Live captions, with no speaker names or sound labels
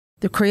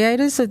The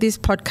creators of this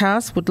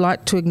podcast would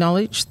like to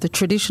acknowledge the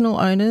traditional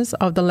owners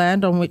of the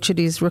land on which it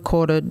is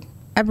recorded.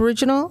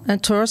 Aboriginal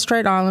and Torres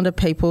Strait Islander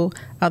people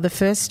are the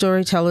first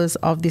storytellers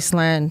of this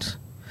land.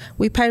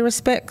 We pay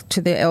respect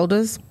to their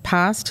elders,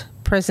 past,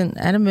 present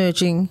and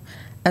emerging,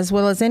 as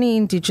well as any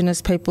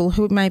Indigenous people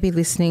who may be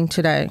listening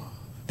today.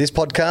 This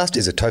podcast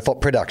is a Tofop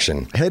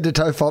production. Head to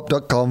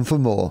tofop.com for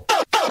more.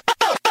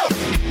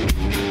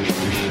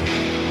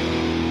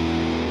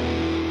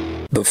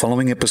 The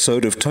following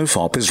episode of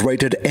Tofop is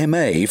rated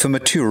MA for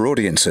mature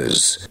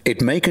audiences.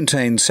 It may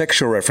contain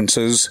sexual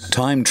references,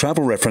 time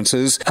travel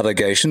references,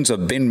 allegations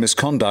of bin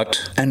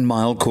misconduct, and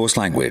mild coarse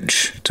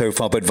language.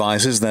 Tofop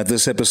advises that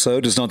this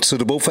episode is not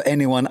suitable for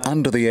anyone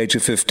under the age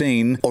of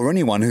 15 or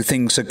anyone who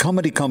thinks a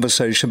comedy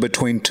conversation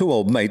between two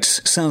old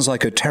mates sounds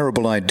like a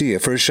terrible idea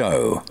for a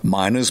show.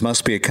 Minors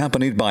must be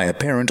accompanied by a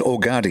parent or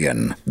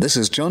guardian. This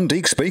is John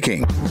Deek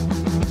speaking.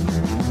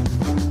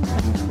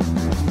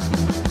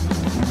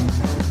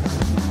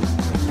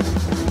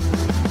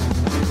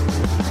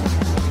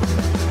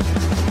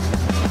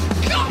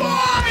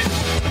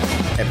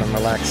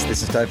 Relax.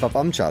 This is Tofop.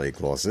 I'm Charlie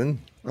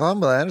Clausen. I'm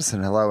Will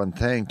Anderson. Hello and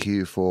thank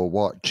you for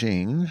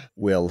watching.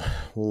 Will,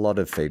 a lot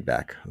of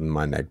feedback on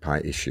my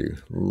magpie issue.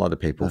 A lot of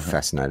people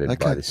fascinated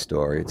by this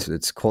story.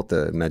 It's caught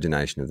the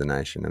imagination of the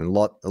nation, and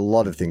a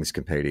lot of things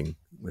competing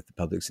with the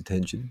public's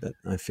attention. But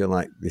I feel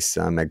like this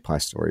magpie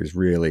story is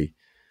really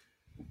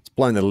it's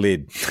blown the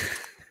lid.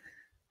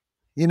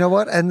 You know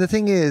what? And the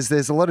thing is,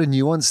 there's a lot of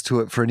nuance to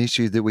it for an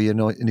issue that we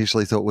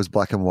initially thought was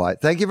black and white.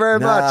 Thank you very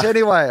much.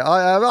 Anyway,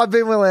 I've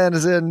been Will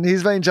Anderson.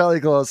 He's been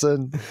Charlie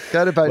Clausen.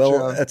 Go to Patreon.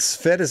 Well, it's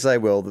fair to say,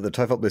 Will, that the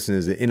Tofop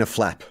listeners are in a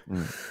flap.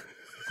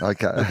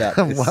 Okay.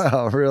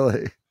 Wow,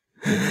 really?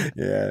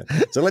 Yeah.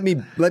 So let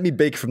me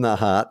beak from the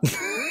heart.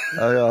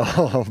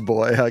 Oh,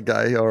 boy.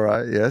 Okay. All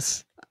right.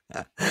 Yes.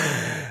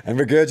 And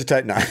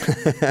regurgitate. No.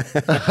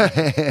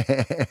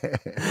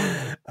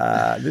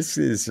 This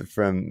is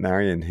from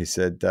Marion, who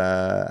said,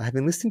 I've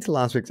been listening to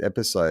last week's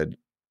episode.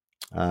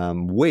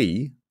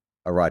 We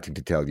are writing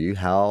to tell you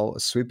how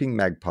swooping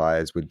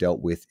magpies were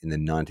dealt with in the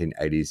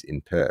 1980s in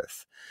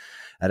Perth.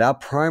 At our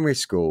primary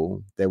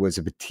school, there was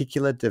a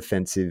particularly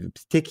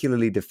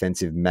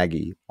defensive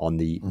Maggie on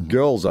the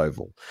girls'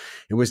 oval.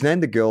 It was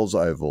named the girls'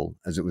 oval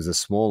as it was the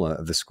smaller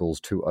of the school's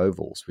two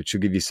ovals, which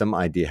should give you some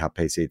idea how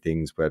PC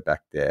things were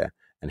back there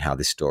and how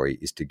this story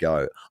is to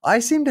go. I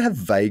seem to have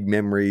vague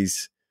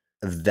memories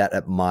of that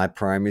at my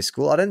primary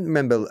school. I don't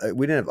remember,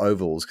 we didn't have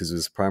ovals because it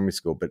was primary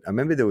school, but I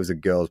remember there was a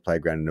girls'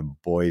 playground and a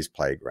boys'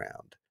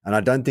 playground. And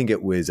I don't think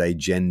it was a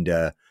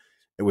gender.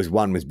 It was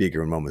one was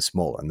bigger and one was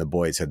smaller, and the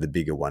boys had the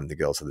bigger one, the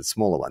girls had the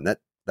smaller one.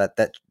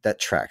 That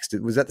tracks.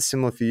 Was that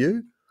similar for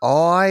you?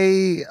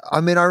 I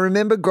mean, I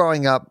remember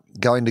growing up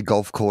going to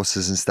golf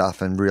courses and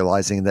stuff and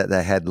realizing that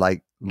they had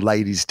like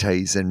ladies'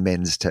 tees and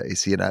men's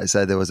tees, you know.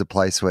 So there was a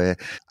place where,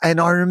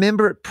 and I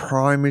remember at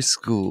primary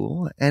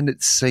school and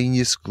at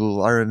senior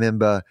school, I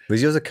remember.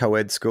 Was yours a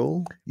co-ed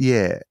school?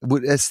 Yeah.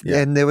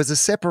 And there was a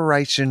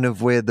separation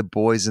of where the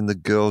boys and the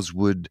girls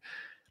would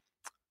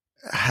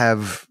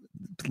have.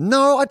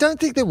 No, I don't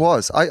think there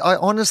was. I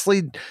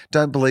honestly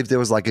don't believe there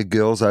was like a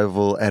girls'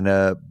 oval and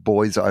a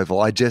boys' oval.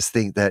 I just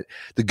think that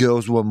the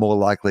girls were more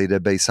likely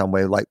to be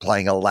somewhere like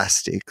playing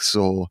elastics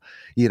or,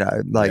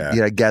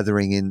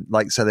 gathering in,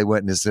 like, so they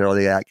weren't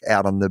necessarily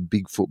out on the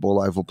big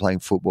football oval playing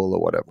football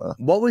or whatever.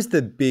 What was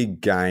the big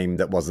game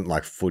that wasn't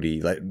like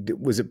footy? Like,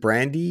 was it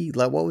Brandy?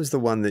 Like, what was the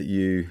one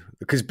that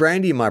because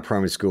Brandy in my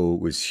primary school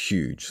was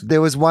huge.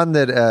 There was one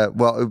that,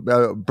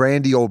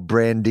 Brandy or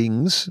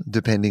Brandings,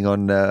 depending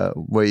on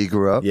where you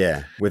grew up.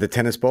 Yeah, with a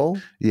tennis ball?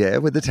 Yeah,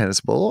 with the tennis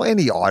ball or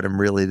any item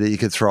really that you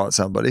could throw at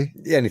somebody.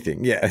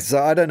 Anything, yeah.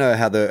 So I don't know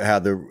how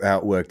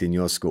it worked in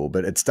your school,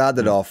 but it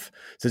started off,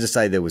 so just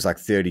say there was like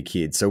 30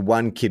 kids. So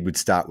one kid would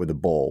start with a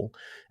ball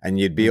and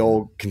you'd be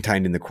all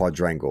contained in the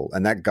quadrangle,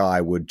 and that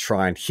guy would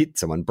try and hit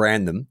someone,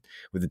 brand them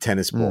with a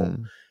tennis ball.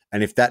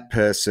 And if that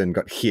person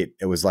got hit,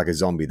 it was like a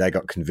zombie. They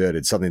got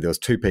converted. Suddenly there was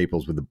two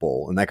peoples with the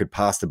ball and they could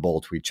pass the ball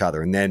to each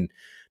other. And then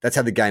that's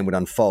how the game would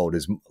unfold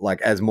as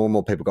more and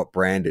more people got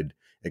branded.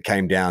 It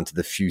came down to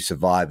the few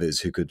survivors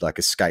who could like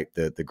escape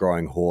the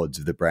growing hordes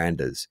of the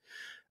branders.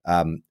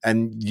 And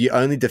the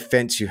only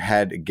defense you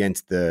had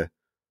against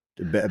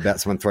about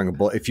someone throwing a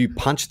ball, if you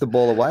punched the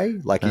ball away,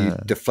 like you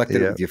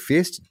deflected it with your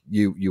fist,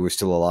 you were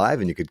still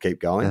alive and you could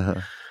keep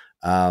going.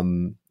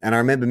 And I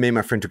remember me and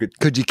my friend took it.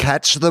 Could you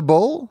catch the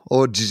ball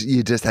or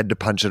you just had to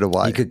punch it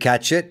away? You could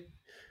catch it.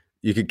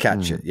 You could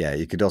catch it, yeah.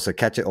 You could also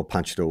catch it or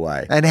punch it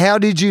away. And how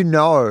did you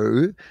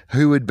know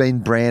who had been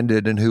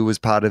branded and who was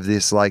part of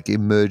this like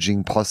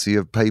emerging posse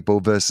of people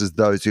versus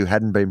those who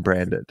hadn't been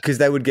branded? Because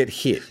they would get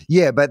hit.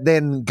 Yeah, but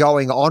then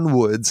going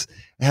onwards,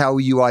 how were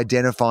you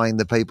identifying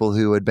the people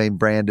who had been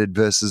branded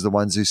versus the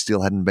ones who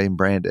still hadn't been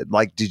branded?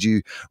 Like, did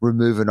you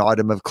remove an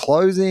item of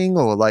clothing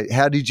or like,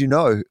 how did you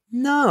know?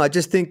 No, I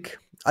just think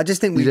we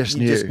just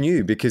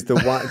knew because the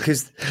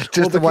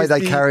way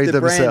they carried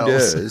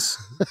themselves.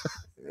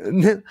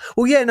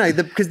 Well, yeah, no,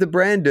 because the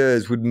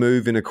branders would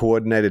move in a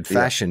coordinated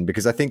fashion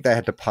because I think they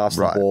had to pass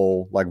the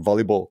ball like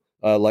volleyball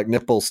like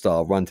netball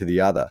style, run to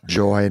the other.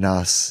 Join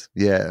us.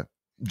 Yeah.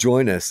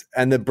 Join us.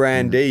 And the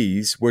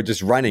brandees were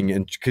just running,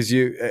 and because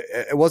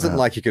it wasn't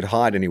like you could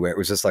hide anywhere. It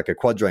was just like a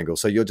quadrangle.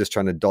 So you're just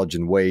trying to dodge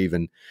and weave.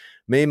 And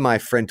me and my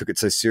friend took it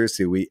so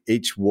seriously. We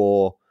each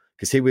wore,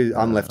 because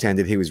I'm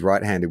left-handed, he was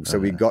right-handed. So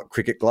we got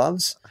cricket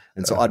gloves.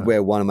 And so I'd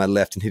wear one on my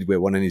left and he'd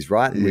wear one on his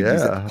right, and we'd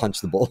use it to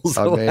punch the balls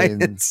away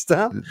and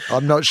stuff.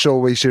 I'm not sure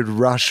we should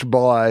rush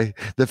by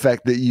the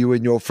fact that you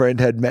and your friend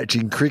had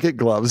matching cricket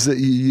gloves that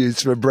you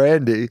used for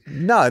brandy.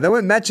 No, they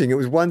weren't matching. It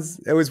was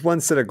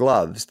one set of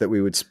gloves that we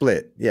would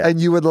split. Yeah.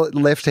 And you were the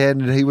left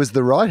hand and he was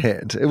the right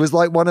hand. It was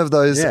like one of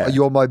those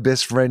 "you're my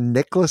best friend"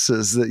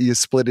 necklaces that you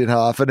split in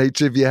half and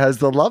each of you has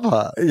the love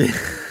heart. Yeah,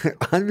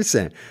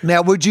 100%.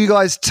 Now, would you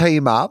guys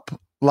team up?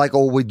 Like,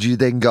 or would you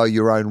then go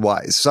your own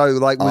ways? So,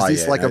 like, was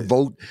this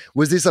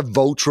a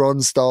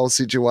Voltron style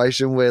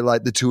situation where,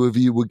 like, the two of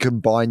you would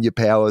combine your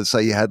powers, so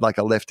you had like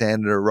a left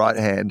hand and a right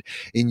hand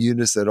in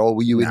unison, or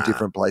were you in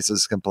different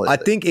places completely? I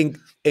think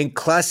in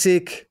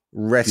classic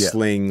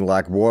wrestling,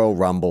 like Royal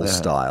Rumble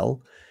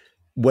style,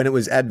 when it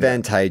was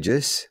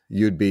advantageous,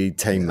 you'd be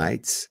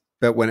teammates,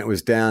 but when it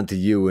was down to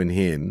you and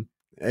him,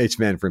 each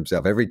man for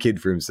himself, every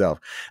kid for himself.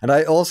 And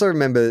I also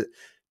remember.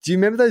 Do you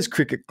remember those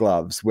cricket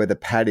gloves where the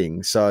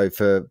padding, so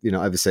for,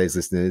 overseas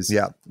listeners?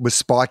 Yeah, was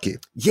spiky.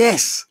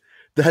 Yes.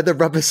 They had the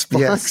rubber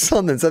spikes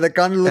on them. So they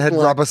kind of looked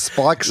like... rubber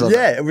spikes on them.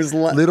 Yeah, it was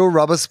like... little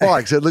rubber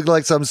spikes. It looked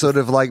like some sort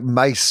of like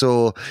mace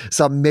or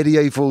some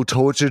medieval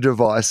torture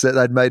device that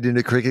they'd made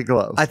into cricket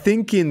gloves. I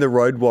think in the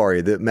Road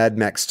Warrior, the Mad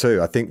Max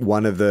 2, I think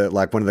one of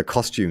the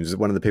costumes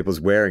one of the people's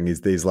wearing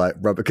is these like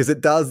rubber... Because it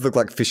does look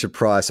like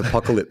Fisher-Price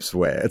apocalypse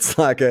wear. It's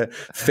like a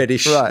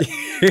fetish,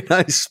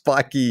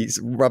 spiky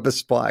rubber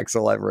spikes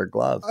all over a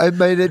glove. I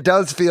mean, it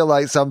does feel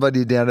like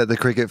somebody down at the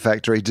cricket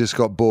factory just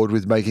got bored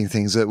with making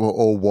things that were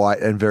all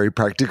white and very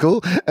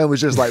practical and was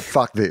just like,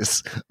 fuck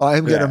this. I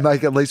am going to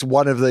make at least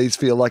one of these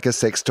feel like a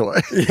sex toy.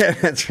 Yeah,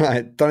 that's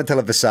right.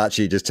 Donatella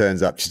Versace just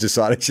turns up. She's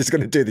decided she's going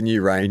to do the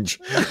new range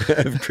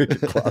of cricket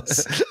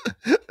gloves.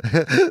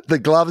 The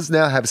gloves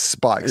now have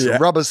spikes,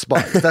 rubber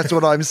spikes. That's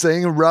what I'm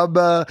seeing.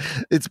 Rubber.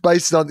 It's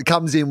it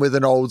comes in with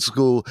an old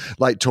school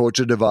like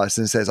torture device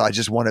and says, I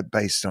just want it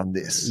based on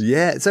this.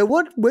 Yeah. So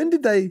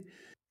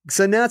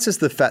so now it's just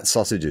the fat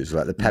sausages,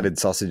 like the padded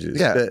sausages.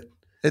 Yeah.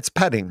 It's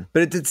padding.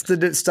 But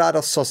did it start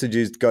off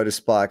sausages, go to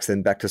spikes,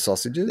 then back to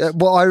sausages?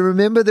 Well, I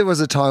remember there was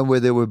a time where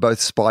there were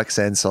both spikes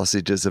and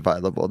sausages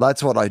available.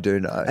 That's what I do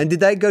know. And did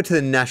they go to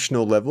the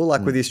national level,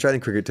 like with the Australian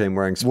cricket team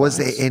wearing spikes? Was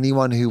there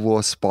anyone who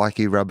wore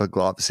spiky rubber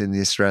gloves in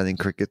the Australian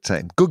cricket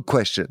team? Good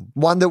question.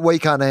 One that we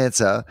can't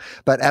answer,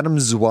 but Adam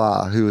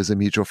Zwar, who is a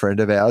mutual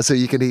friend of ours, so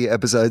you can hear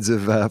episodes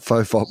of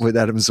Fofop with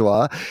Adam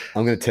Zwar.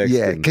 I'm going to text him.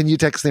 Yeah, can you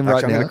text him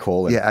right now? I'm going to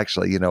call him. Yeah,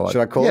 actually, you know what?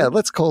 Should I call him? Yeah,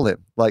 let's call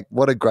him. Like,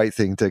 what a great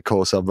thing to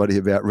call somebody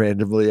about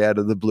randomly out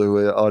of the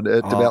blue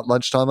about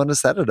lunchtime on a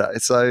Saturday.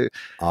 So,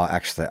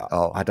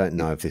 I don't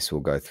know if this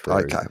will go through.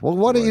 Okay, well,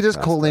 why don't you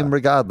just call him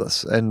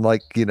regardless and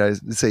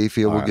see if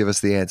he will give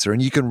us the answer,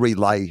 and you can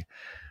relay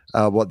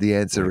what the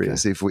answer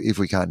is if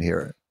we can't hear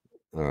it.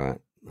 All right.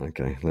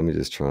 Okay. Let me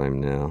just try him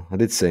now. I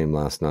did see him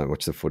last night.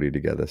 Watch the footy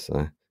together,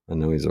 so I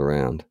know he's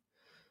around.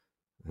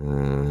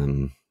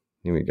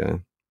 Here we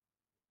go.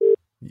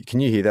 Can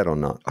you hear that or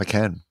not? I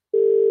can.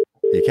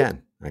 You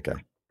can. Okay.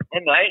 Hey,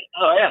 mate.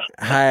 How are you?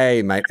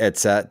 Hey, mate.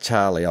 It's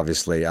Charlie,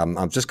 obviously.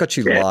 I've just got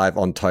you live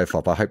on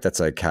TOEFOP. I hope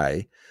that's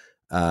okay.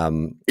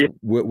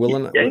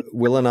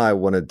 Will and I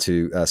wanted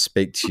to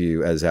speak to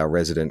you as our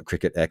resident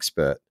cricket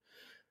expert.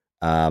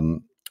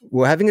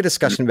 We're having a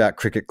discussion about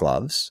cricket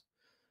gloves.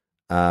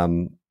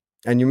 And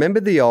you remember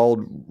the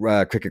old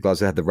cricket gloves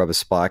that had the rubber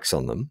spikes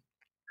on them?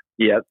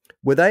 Yep.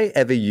 Were they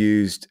ever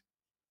used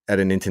at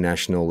an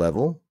international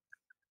level?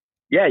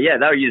 Yeah.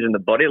 They were using the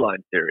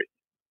Bodyline series.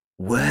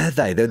 Were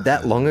they? They're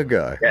that long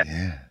ago?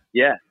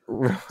 Yeah.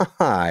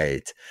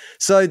 Right.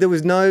 So it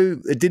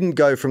didn't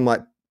go from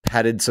like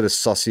padded sort of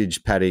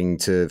sausage padding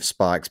to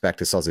spikes back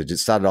to sausage. It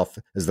started off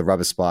as the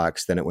rubber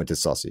spikes, then it went to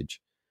sausage.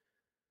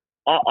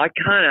 I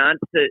can't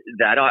answer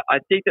that. I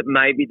think that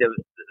maybe the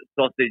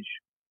sausage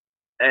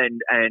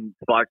and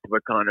spikes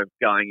were kind of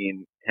going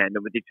in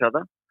tandem with each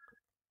other.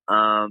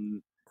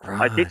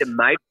 Right. I think that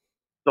maybe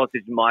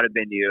sausage might have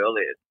been the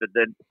earliest, but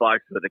then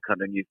spikes were the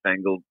kind of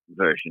newfangled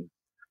version.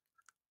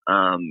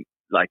 20s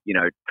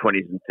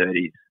and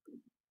 30s.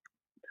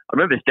 I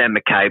remember Stan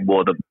McCabe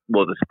wore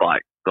the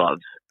spike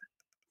gloves.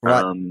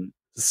 Right.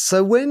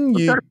 So when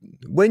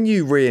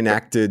you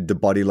reenacted the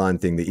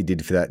Bodyline thing that you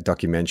did for that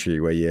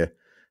documentary where you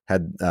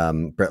had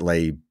Brett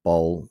Lee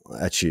bowl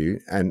at you,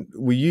 and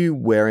were you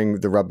wearing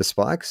the rubber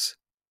spikes?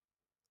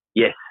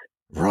 Yes.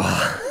 Right.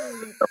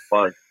 I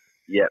was.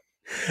 Yep.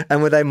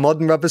 And were they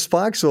modern rubber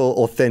spikes or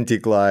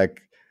authentic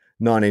like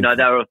 19? No,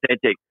 they were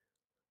authentic.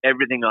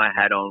 Everything I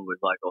had on was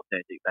like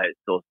authentic. They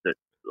sourced it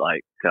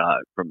like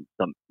from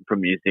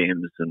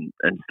museums and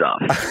stuff.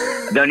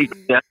 The only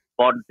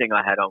modern thing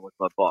I had on was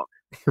my box.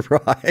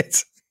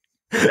 Right.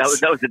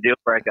 That was a deal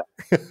breaker.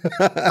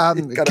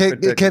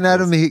 Can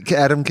Adam?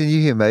 Can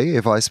you hear me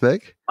if I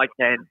speak? I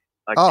can.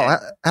 Oh,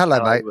 hello,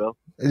 How are mate. you, Will?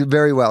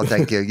 Very well,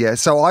 thank you. Yeah.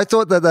 So I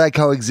thought that they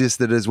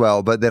coexisted as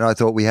well, but then I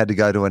thought we had to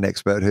go to an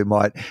expert who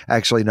might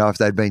actually know if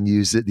they'd been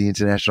used at the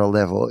international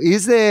level.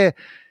 Is there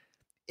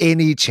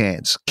any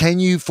chance, can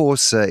you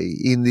foresee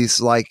in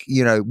this, like,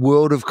 you know,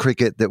 world of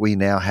cricket that we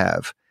now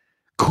have,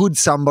 could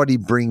somebody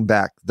bring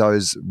back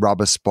those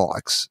rubber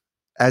spikes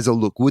as a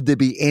look? Would there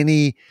be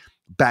any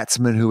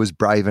batsman who was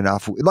brave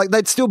enough? Like,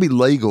 they'd still be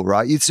legal,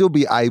 right? You'd still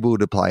be able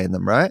to play in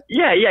them, right?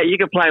 Yeah, you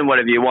can play in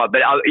whatever you want, but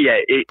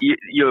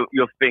you're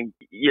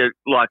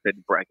likely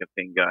to break a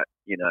finger.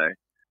 You know,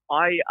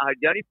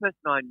 the only person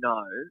I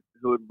know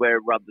who would wear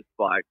rubber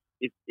spikes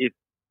is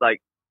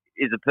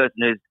a person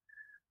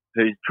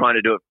who's trying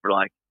to do it for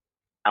like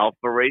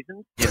alpha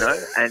reasons, you know,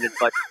 and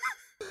it's like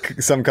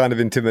some kind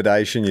of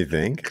intimidation, you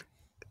think?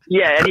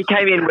 Yeah, and he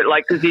came in with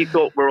because he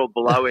thought we're all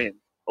below him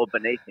or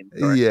beneath him.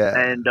 Sorry. Yeah,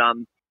 and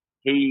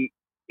he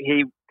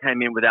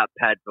came in without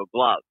pads or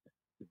gloves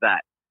to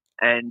bat,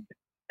 and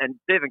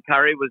Stephen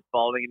Curry was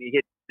bowling and he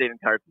hit Stephen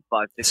Curry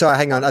for 5-6. So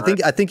hang on, I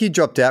think you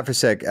dropped out for a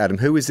sec, Adam.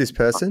 Who was this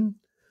person?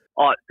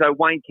 Oh, so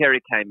Wayne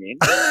Carey came in,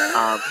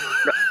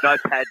 no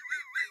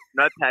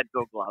pads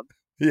or gloves.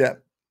 Yeah.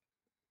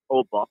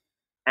 All box,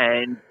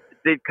 and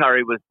Steve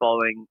Curry was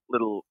bowling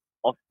little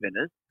off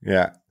spinners.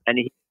 Yeah, and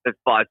he hit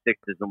 5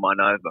 6s and 1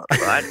 over,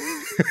 right?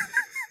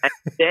 And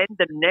then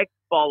the next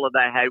bowler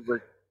they had was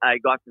a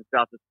guy from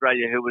South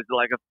Australia who was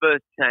like a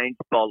first change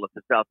bowler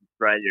for South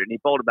Australia, and he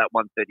bowled about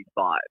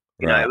 135.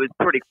 You know, it was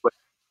pretty quick.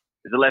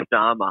 It was a left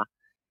armer,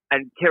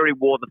 and Kerry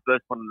wore the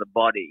first one on the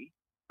body,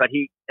 but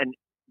he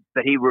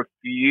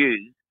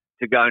refused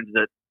to go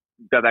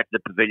back to the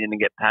pavilion and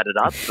get padded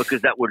up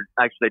because that would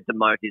actually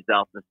demote his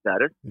alpha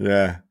status.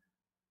 Yeah.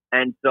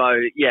 And so,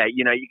 yeah,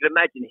 you know, you can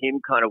imagine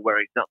him kind of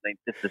wearing something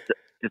just to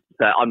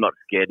say, I'm not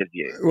scared of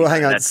you. Well,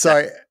 hang on.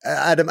 So,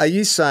 Adam, are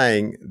you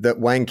saying that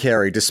Wayne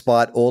Carey,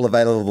 despite all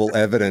available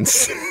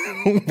evidence,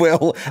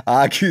 will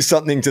argue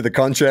something to the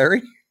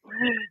contrary?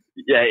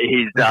 Yeah,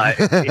 he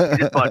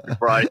just might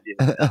surprise you.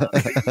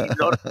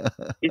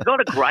 He's not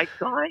a great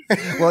guy.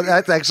 Well,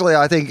 that's actually,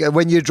 I think,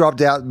 when you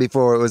dropped out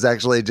before, it was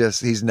actually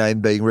just his name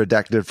being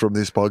redacted from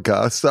this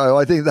podcast. So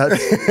I think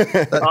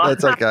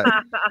that's okay.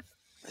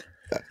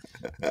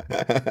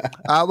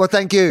 Well,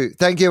 thank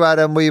you,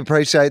 Adam. We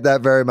appreciate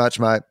that very much,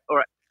 mate. All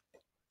right.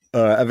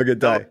 Have a good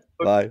day.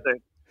 Bye.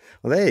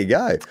 Well, there you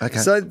go. Okay.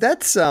 So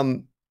that's I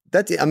mean,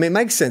 it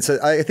makes sense.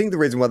 I think the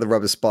reason why the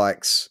rubber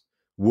spikes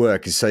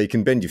work is so you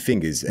can bend your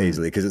fingers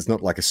easily because it's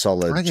not like a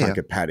solid chunk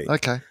of padding.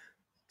 Okay.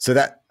 So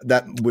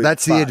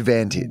that's the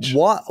advantage.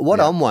 What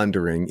I'm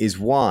wondering is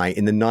why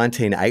in the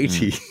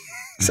 1980s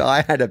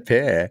I had a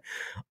pair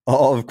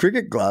of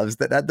cricket gloves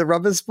that had the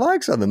rubber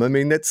spikes on them. I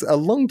mean, that's a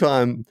long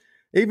time.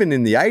 Even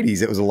in the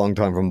 80s, it was a long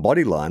time from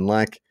Bodyline.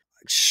 Like,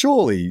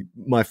 surely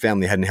my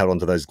family hadn't held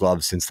onto those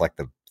gloves since like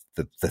the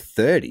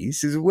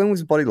 30s. When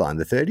was Bodyline?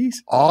 The 30s?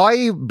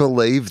 I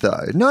believe,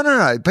 though.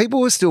 No.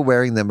 People were still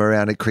wearing them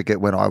around at cricket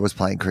when I was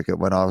playing cricket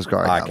when I was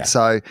growing up.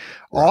 So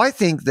I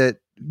think that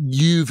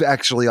you've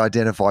actually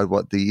identified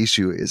what the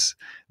issue is,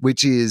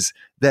 which is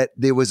that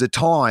there was a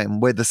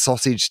time where the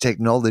sausage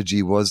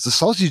technology was, the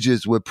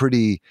sausages were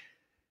pretty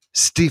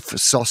stiff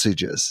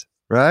sausages.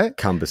 Right?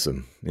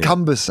 Cumbersome. Yeah.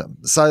 Cumbersome.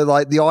 So,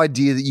 like, the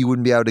idea that you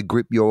wouldn't be able to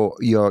grip your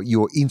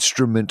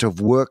instrument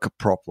of work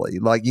properly,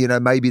 like, you know,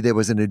 maybe there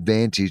was an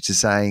advantage to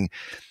saying,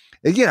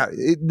 you know,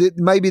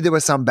 maybe there were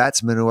some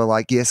batsmen who were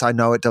like, yes, I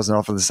know it doesn't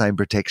offer the same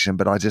protection,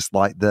 but I just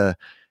like the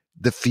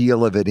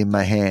feel of it in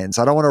my hands.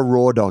 I don't want to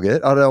raw dog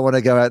it. I don't want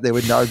to go out there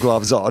with no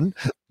gloves on,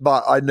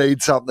 but I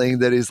need something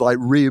that is like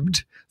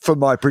ribbed for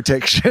my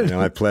protection.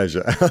 My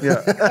pleasure.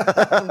 Yeah.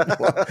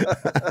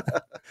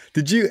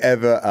 Did you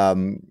ever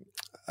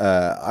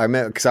I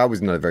remember because I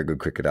was not a very good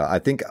cricketer. I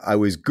think I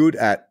was good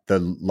at the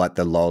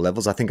lower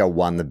levels. I think I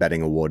won the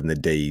batting award in the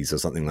Ds or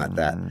something like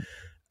that.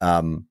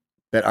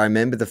 But I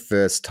remember the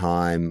first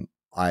time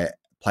I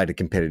played a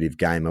competitive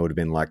game, I would have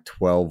been like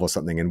 12 or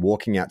something, and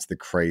walking out to the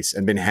crease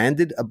and been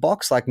handed a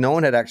box. Like no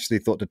one had actually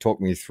thought to talk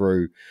me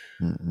through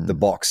the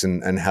box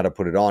and how to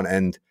put it on.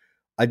 And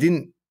I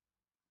didn't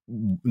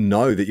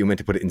know that you're meant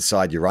to put it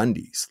inside your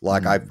undies.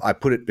 Like I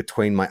put it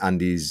between my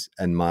undies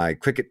and my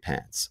cricket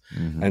pants.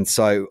 And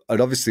so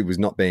it obviously was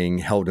not being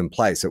held in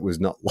place. It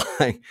was not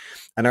like,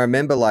 and I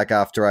remember like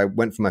after I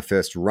went for my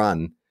first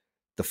run,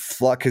 the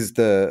fly, because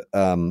the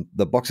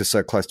box is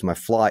so close to my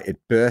fly, it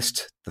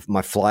burst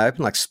my fly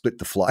open, like split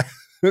the fly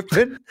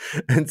open.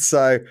 And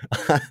so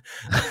I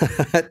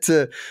had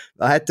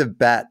to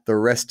bat the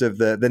rest of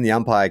then the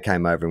umpire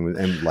came over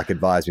and like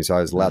advised me. So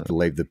I was allowed to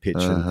leave the pitch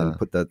and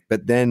put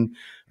but then,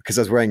 because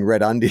I was wearing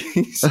red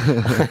undies, I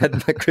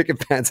had my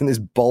cricket pants and this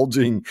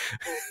bulging,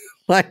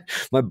 like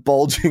my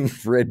bulging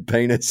red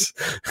penis,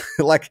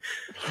 like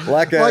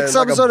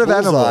some sort of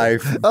animal.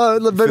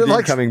 But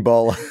like coming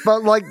bowler,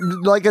 but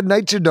like a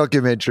nature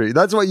documentary.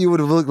 That's what you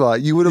would have looked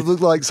like. You would have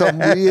looked like some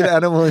weird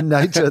animal in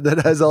nature that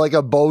has like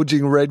a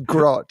bulging red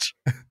crotch,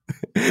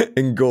 my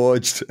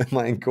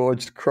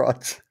engorged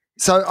crotch.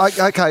 So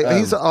okay,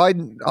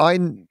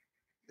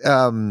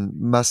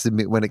 must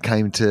admit, when it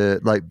came to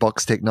like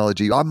box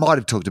technology, I might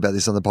have talked about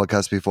this on the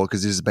podcast before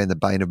because this has been the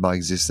bane of my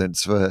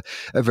existence for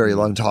a very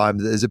long time.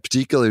 There's a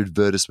particular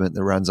advertisement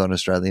that runs on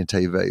Australian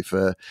TV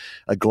for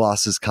a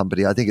glasses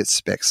company. I think it's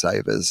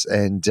Specsavers.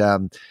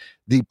 And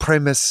the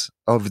premise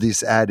of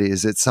this ad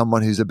is it's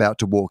someone who's about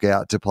to walk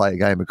out to play a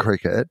game of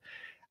cricket,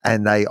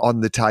 and they,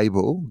 on the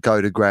table, go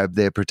to grab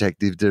their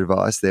protective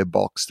device, their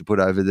box to put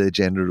over their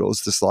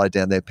genitals to slide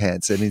down their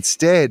pants. And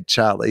instead,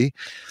 Charlie,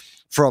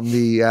 from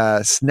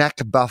the snack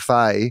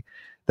buffet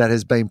that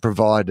has been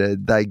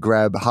provided, they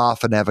grab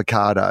half an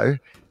avocado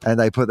and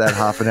they put that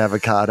half an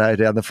avocado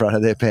down the front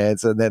of their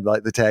pants, and then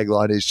like the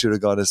tagline is "should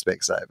have gone to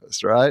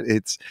Specsavers," right?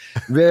 It's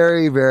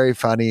very, very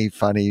funny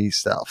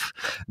stuff.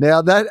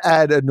 Now, that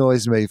ad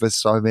annoys me for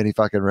so many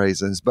fucking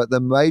reasons, but the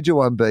major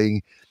one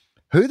being,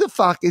 who the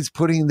fuck is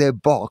putting their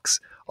box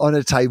on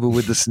a table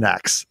with the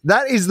snacks?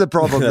 That is the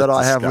problem that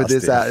I have with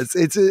this ad.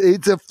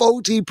 It's a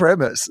faulty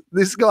premise.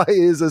 This guy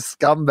is a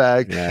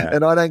scumbag,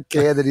 and I don't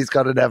care that he's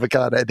got an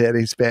avocado down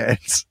his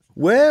pants.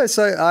 Where?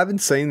 So I haven't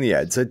seen the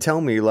ad. So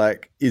tell me,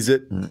 like, are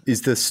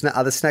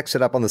the snacks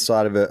set up on the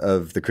side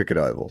of the cricket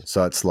oval?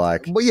 So it's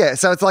like, well, yeah.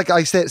 So it's like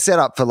I set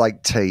up for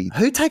like tea.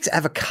 Who takes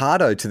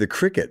avocado to the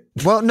cricket?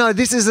 Well, no,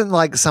 this isn't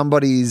like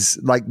somebody's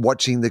like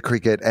watching the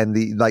cricket and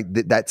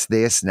that's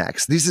their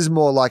snacks. This is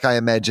more like, I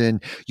imagine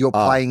you're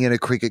playing in a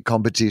cricket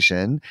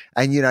competition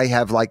and you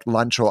have like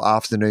lunch or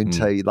afternoon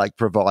tea like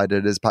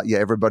provided as part. Yeah,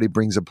 everybody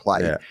brings a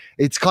plate. Yeah.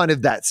 It's kind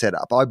of that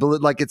setup. I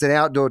believe like it's an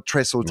outdoor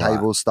trestle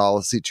table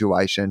style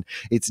situation.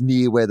 It's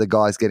near where the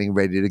guy's getting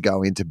ready to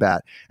go into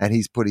bat, and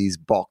he's put his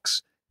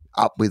box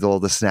up with all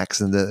the snacks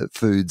and the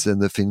foods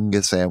and the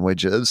finger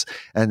sandwiches,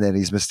 and then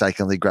he's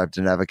mistakenly grabbed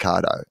an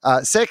avocado.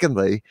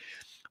 Secondly,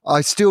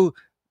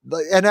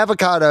 an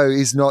avocado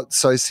is not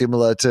so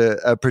similar to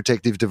a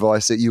protective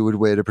device that you would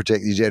wear to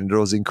protect your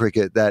genitals in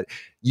cricket that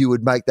you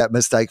would make that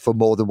mistake for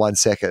more than 1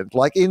 second.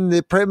 Like in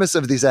the premise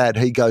of this ad,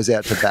 he goes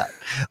out to bat.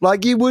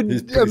 Like you'd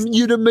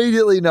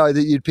immediately know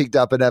that you'd picked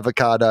up an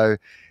avocado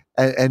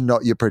and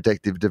not your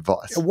protective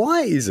device.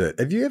 Why is it?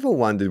 Have you ever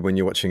wondered when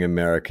you're watching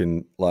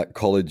American like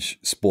college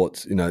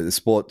sports, the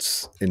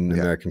sports in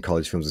American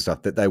college films and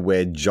stuff, that they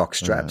wear jock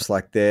straps,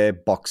 like their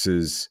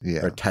boxes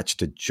are attached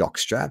to jock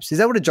straps? Is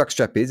that what a jock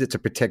strap is? It's a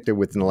protector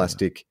with an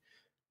elastic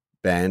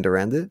band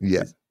around it?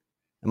 Yeah.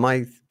 Am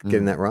I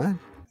getting that right?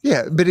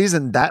 Yeah, but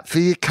isn't that for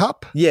your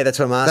cup? Yeah, that's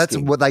what I'm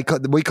asking. That's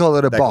what we call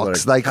it a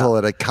box. They call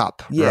it a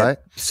cup, right?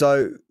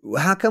 So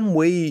how come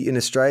we in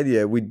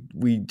Australia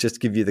we just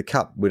give you the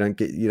cup? You don't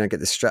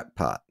get the strap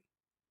part.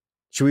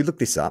 Should we look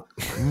this up?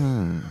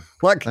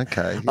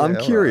 Okay, I'm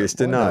curious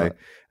to know. Not?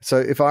 So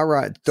if I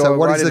write,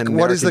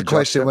 what is the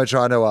question we're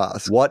trying to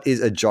ask? What is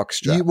a jock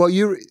strap?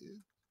 You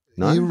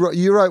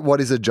wrote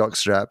what is a jock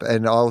strap,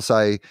 and I'll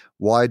say,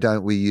 why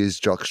don't we use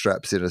jock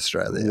straps in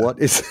Australia? What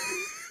is?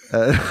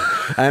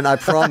 And I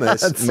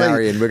promise,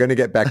 Marion, we're going to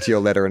get back to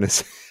your letter in a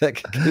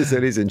sec because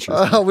it is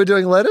interesting. Oh, we're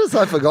doing letters?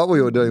 I forgot we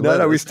were doing letters.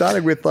 No, we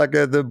started with like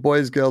the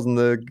boys, girls, and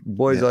the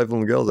boys oval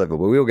and girls oval,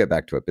 but we'll get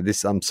back to it. But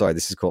this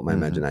has caught my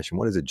imagination.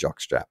 What is a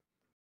jock strap?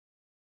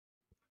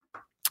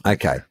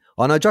 Okay.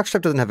 Oh, no, a jock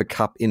strap doesn't have a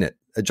cup in it.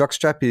 A jock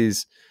strap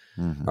is,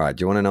 all right,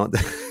 do you want to know what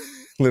the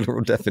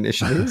literal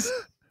definition is?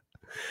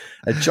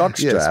 A jock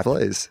strap, yes,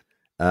 please.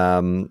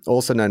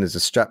 Also known as a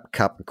strap,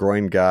 cup,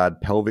 groin guard,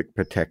 pelvic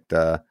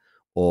protector,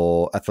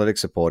 or athletic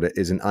supporter,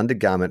 is an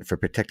undergarment for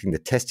protecting the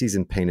testes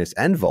and penis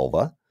and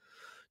vulva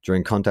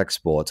during contact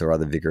sports or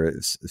other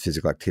vigorous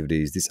physical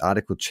activities. This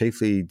article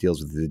chiefly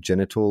deals with the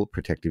genital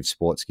protective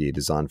sports gear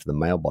designed for the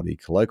male body,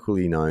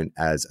 colloquially known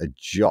as a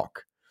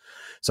jock.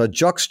 So a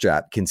jock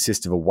strap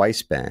consists of a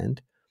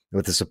waistband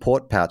with a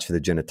support pouch for the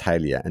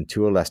genitalia and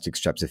two elastic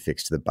straps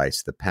affixed to the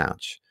base of the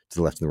pouch, to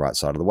the left and the right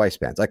side of the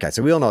waistbands. Okay,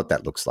 so we all know what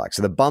that looks like.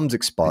 So the bum's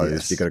exposed.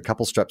 Yes. You've got a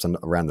couple straps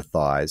around the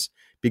thighs,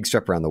 big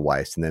strap around the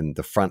waist, and then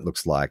the front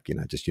looks like,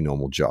 just your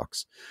normal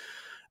jocks.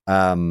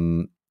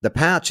 The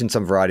pouch in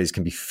some varieties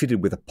can be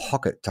fitted with a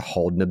pocket to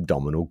hold an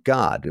abdominal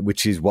guard,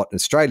 which is what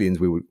Australians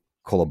we would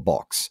call a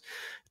box.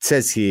 It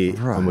says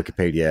here on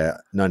Wikipedia,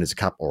 known as a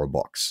cup or a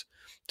box,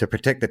 to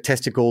protect the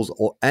testicles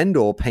or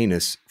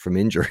penis from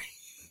injury.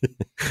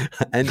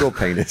 And or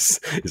penis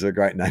is a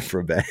great name for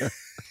a band.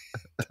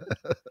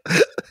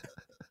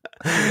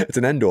 It's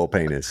an and or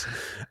penis.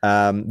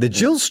 The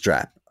Jill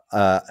strap,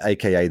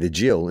 aka the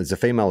Jill, is a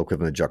female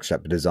equivalent of jock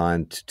strap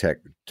designed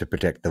to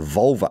protect the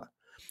vulva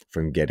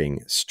from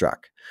getting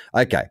struck.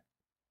 Okay,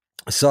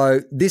 so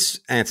this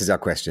answers our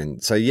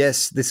question. So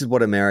yes, this is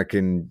what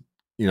American,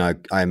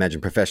 I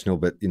imagine professional,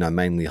 but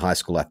mainly high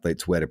school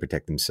athletes wear to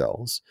protect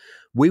themselves.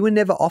 We were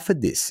never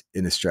offered this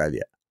in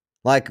Australia.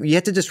 Like you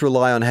had to just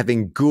rely on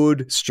having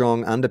good,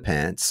 strong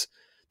underpants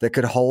that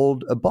could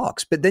hold a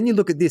box. But then you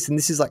look at this, and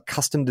this is like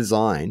custom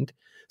designed,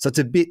 so it's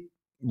a bit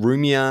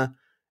roomier.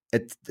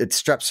 It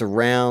straps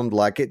around,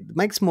 like it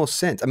makes more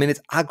sense. I mean,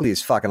 it's ugly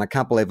as fuck, and I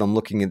can't believe I'm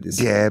looking at this.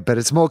 Yeah, but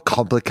it's more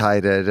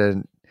complicated,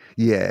 and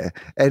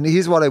And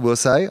here's what I will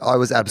say: I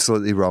was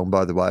absolutely wrong,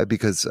 by the way,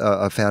 because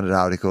I found an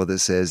article that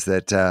says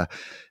that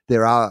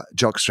there are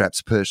jock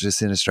straps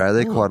purchased in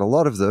Australia, quite a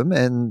lot of them,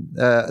 and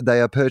they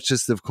are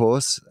purchased, of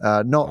course,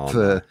 not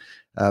for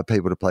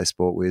people to play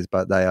sport with,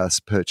 but they are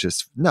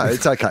purchased. No,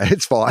 it's okay.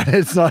 It's fine.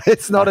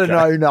 It's not a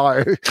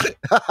no-no.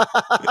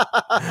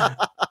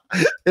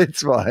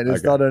 It's fine.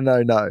 It's not a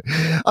no-no.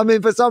 I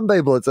mean, for some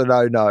people it's a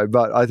no-no,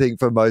 but I think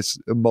for most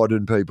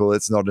modern people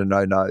it's not a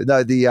no-no.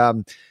 No,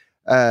 the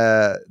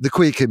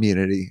queer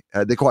community,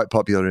 they're quite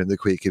popular in the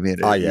queer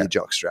community, the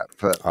jockstrap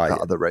for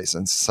other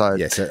reasons. So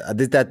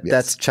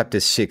that's chapter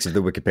 6 of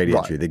the Wikipedia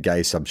entry, the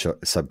gay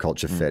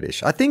subculture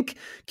fetish. I think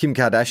Kim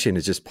Kardashian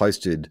has just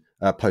posed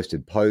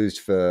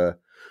for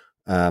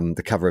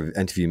the cover of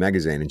Interview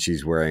magazine, and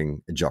she's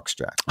wearing a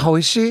jockstrap. Oh,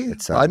 is she?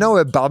 I know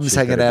her bum's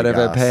hanging out of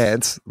her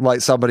pants.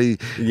 Like somebody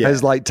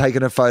has like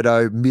taken a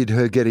photo mid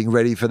her getting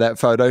ready for that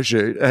photo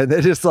shoot, and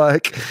they're just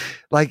like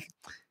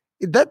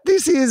that.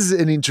 This is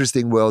an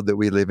interesting world that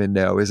we live in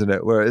now, isn't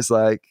it? Where it's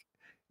like,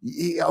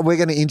 we're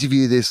going to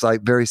interview this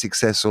like very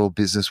successful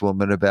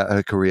businesswoman about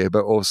her career,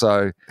 but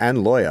also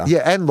and lawyer,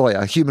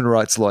 human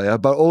rights lawyer,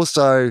 but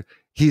also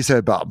here's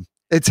her bum.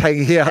 It's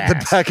hanging out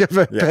the back of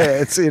her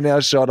pants in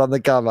our shot on the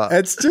cover.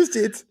 It's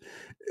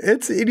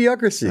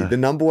Idiocracy. The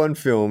number one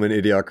film in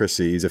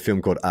Idiocracy is a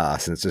film called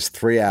Ass, and it's just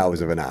 3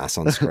 hours of an ass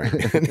on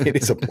screen. And it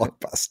is a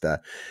blockbuster.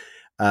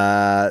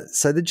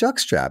 So the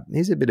jockstrap,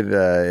 here's a bit of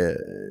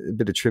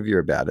trivia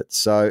about it.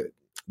 So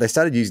they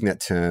started using that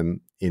term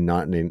in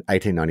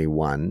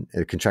 1891,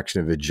 a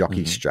contraction of a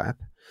jockey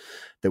strap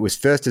that was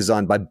first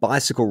designed by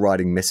bicycle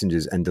riding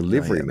messengers and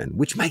deliverymen,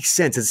 which makes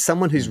sense. As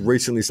someone who's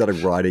recently started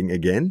riding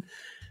again,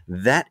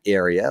 that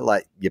area,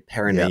 like your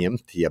perineum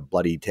to your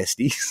bloody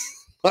testes,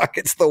 like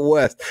it's the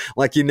worst.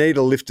 Like you need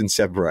a lift and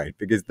separate,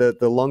 because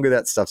the longer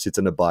that stuff sits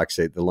in a bike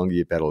seat, the longer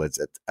you pedal, it's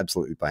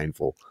absolutely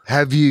painful.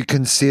 Have you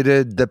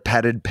considered the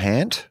padded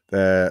pant?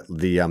 The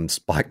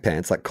spike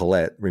pants, like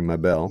Colette, ring my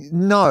bell.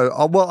 No.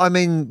 Well, I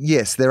mean,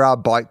 yes, there are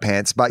bike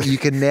pants, but you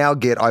can now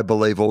get, I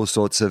believe, all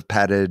sorts of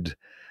padded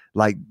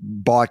like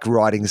bike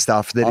riding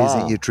stuff that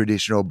isn't your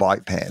traditional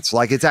bike pants.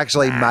 Like it's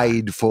actually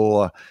made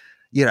for...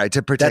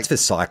 to protect. That's for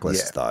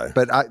cyclists, though.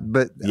 But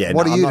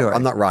what are you doing?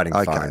 I'm not riding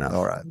far enough.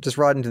 All right, just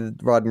riding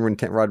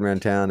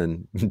around town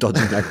and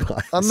dodging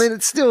magpies. I mean,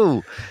 it's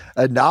still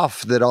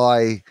enough that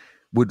I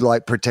would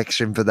like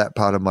protection for that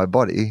part of my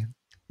body.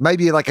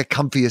 Maybe like a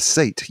comfier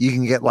seat. You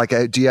can get like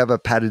do you have a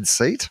padded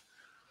seat?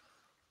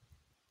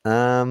 I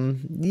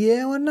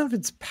don't know if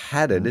it's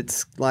padded.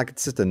 It's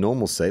just a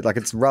normal seat. Like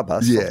it's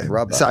rubber.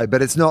 Rubber. So,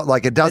 but it's not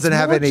like it doesn't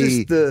have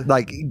any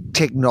like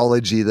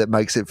technology that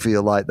makes it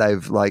feel like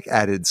they've like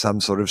added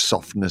some sort of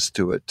softness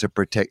to it to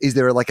protect. Is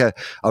there like a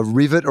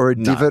rivet or a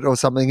divot or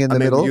something in the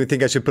middle? You would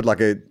think I should put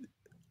like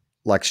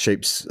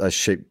sheep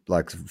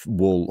like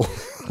wool,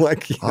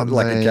 like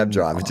a cab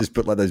driver. Just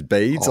put like those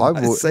beads.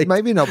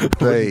 Maybe not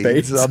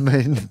beads. I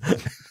mean.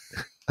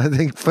 I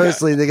think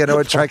firstly they're going to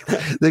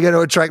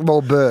attract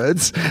more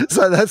birds,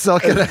 so that's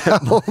not going to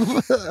help.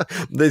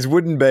 There's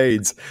wooden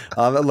beads.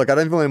 Look, I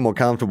don't feel any more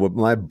comfortable.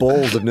 My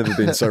balls have never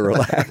been so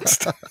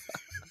relaxed.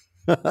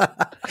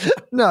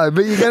 No,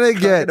 but you're going to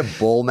get a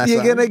ball massage.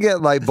 You're going to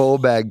get like ball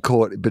bag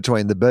caught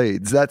between the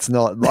beads. That's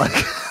not like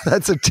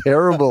that's a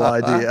terrible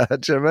idea.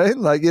 Do you know what I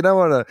mean? Like you don't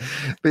want to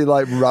be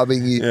like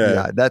rubbing you.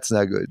 Yeah, that's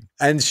no good.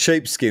 And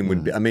sheepskin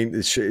would be. I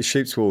mean,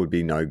 sheep's wool would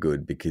be no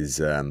good because.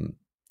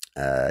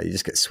 You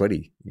just get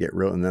sweaty, you get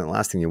real, and the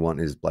last thing you want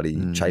is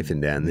bloody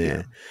chafing down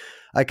there.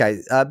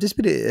 Okay, just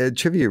a bit of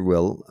trivia,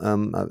 Will,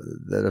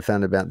 that I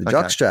found about the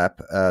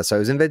jockstrap. So it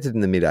was invented in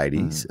the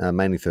mid-'80s,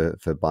 mainly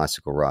for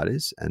bicycle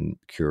riders and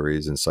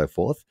couriers and so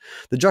forth.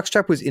 The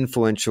jockstrap was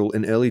influential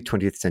in early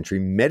 20th century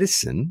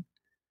medicine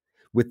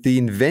with the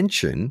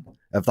invention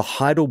of the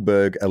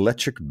Heidelberg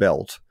electric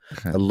belt,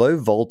 a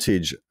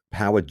low-voltage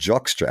powered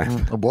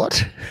jockstrap.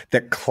 What?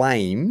 That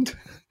claimed...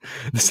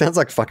 This sounds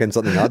like fucking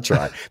something I'd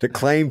try. That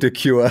claimed to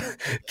cure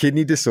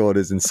kidney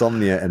disorders,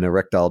 insomnia, and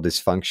erectile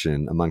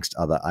dysfunction, amongst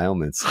other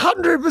ailments.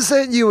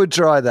 100% you would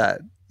try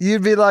that.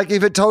 You'd be like,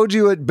 if it told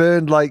you it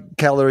burned like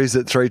calories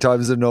at 3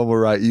 times the normal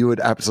rate, you would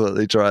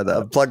absolutely try that.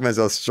 I'd plug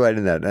myself straight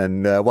in that.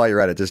 And while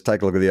you're at it, just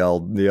take a look at the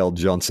old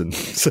Johnson.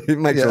 So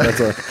make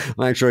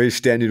sure he's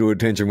standing to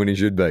attention when he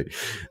should be.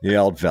 The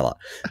old fella.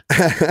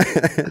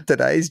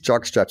 Today's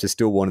jockstraps are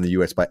still worn in the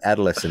US by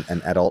adolescent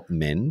and adult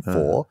men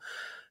for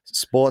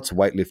sports,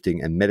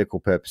 weightlifting, and medical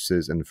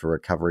purposes, and for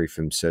recovery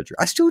from surgery.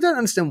 I still don't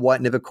understand why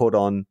it never caught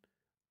on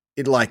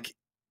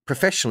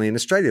professionally in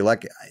Australia.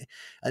 Like,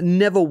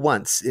 never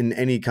once in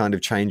any kind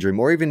of change room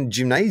or even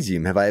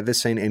gymnasium have I ever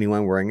seen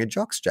anyone wearing a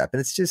jockstrap. And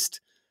it's just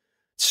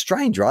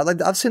strange, right?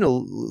 Like, I've seen a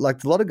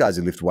lot of guys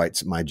who lift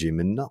weights at my gym,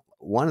 and not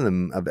one of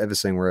them I've ever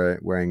seen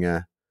wearing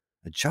a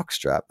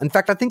jockstrap. In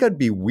fact, I think I'd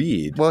be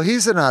weird. Well,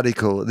 here's an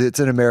article.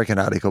 It's an American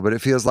article, but it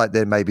feels like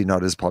they're maybe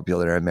not as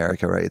popular in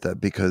America either,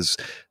 because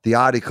the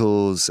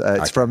articles,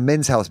 it's from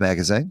Men's Health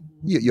Magazine.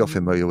 You're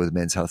familiar with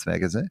Men's Health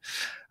Magazine.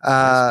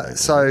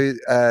 This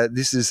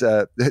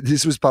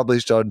was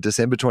published on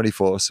December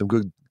 24th, some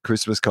good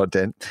Christmas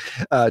content,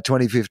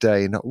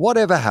 2015.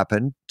 Whatever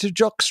happened to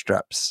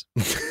jockstraps?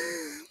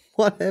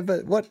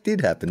 What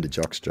did happen to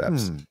jock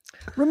straps?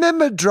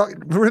 Remember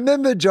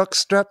jock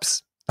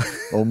straps?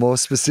 Or more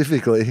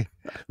specifically,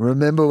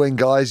 remember when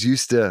guys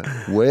used to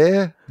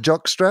wear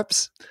jock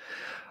straps?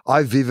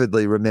 I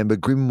vividly remember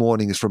grim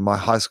warnings from my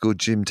high school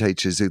gym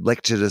teachers who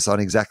lectured us on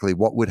exactly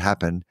what would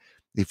happen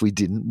if we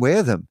didn't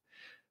wear them.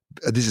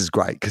 This is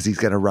great because he's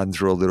going to run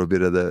through a little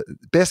bit of the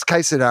best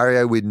case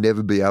scenario. We'd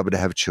never be able to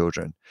have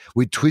children.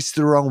 We'd twist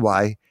the wrong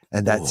way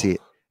and that's it.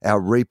 Our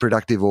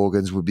reproductive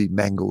organs would be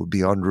mangled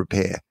beyond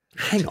repair.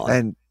 Hang on.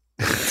 And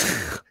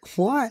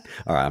what?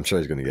 All right, I'm sure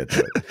he's going to get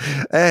to it.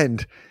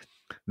 And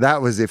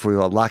that was if we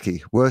were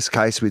lucky. Worst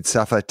case, we'd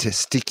suffer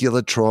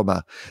testicular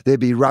trauma. There'd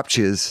be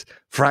ruptures,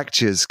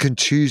 fractures,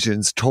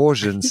 contusions,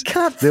 torsions. You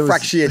can't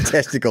fracture your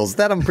testicles.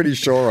 That I'm pretty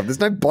sure of. There's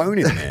no bone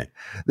in there.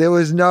 There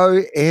was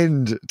no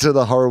end to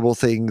the horrible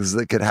things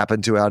that could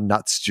happen to our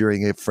nuts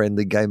during a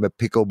friendly game of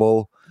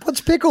pickleball.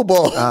 What's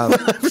pickleball? I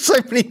have so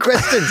many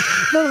questions.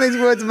 None of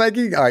these words are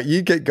making. All right,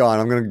 you get going.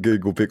 I'm going to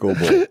Google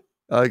pickleball.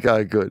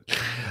 Okay, good.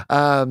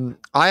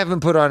 I haven't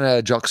put on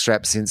a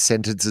jockstrap since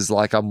sentences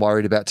like I'm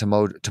worried about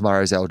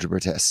tomorrow's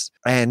algebra tests.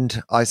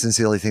 And I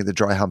sincerely think that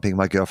dry humping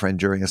my girlfriend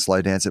during a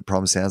slow dance at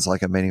prom sounds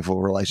like a meaningful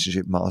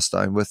relationship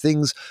milestone were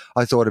things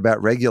I thought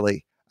about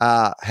regularly.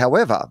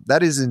 However,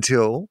 that is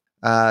until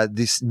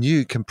this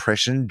new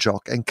compression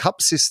jock and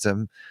cup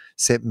system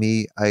sent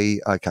me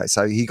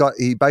so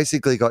he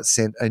basically got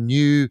sent a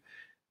new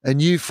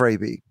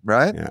freebie,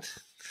 right?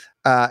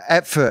 Yeah.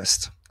 At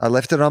first, I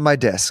left it on my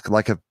desk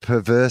like a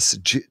perverse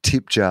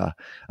tip jar.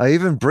 I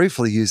even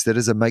briefly used it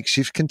as a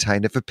makeshift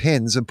container for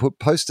pens and put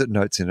Post-it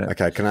notes in it.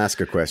 Okay, can I ask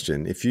a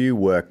question? If you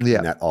work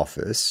in that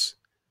office,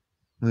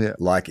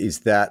 like,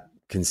 is that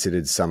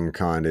considered some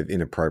kind of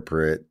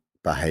inappropriate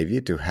behavior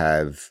to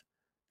have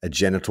a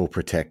genital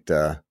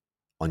protector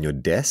on your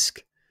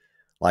desk?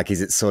 Like,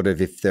 is it sort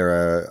of if there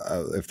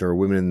are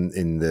women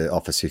in the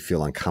office who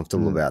feel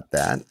uncomfortable about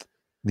that?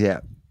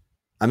 Yeah.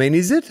 I mean,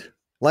 is it?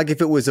 Like, if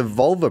it was a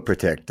vulva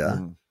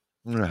protector,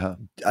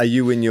 are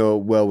you within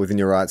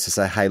your rights to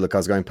say, hey, look, I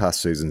was going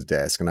past Susan's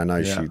desk and I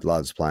know she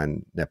loves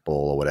playing netball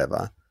or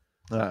whatever,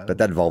 but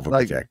that vulva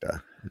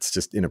protector, it's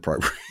just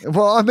inappropriate.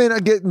 Well, I mean, I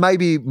get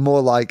maybe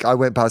more like I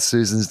went past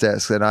Susan's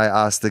desk and I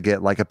asked to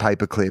get like a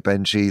paper clip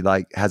and she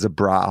like has a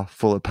bra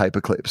full of paper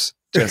clips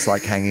just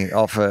like hanging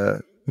off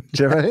her.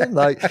 Do you know what I mean?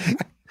 Like,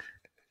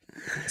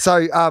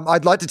 so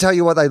I'd like to tell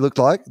you what they looked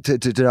like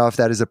to know if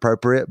that is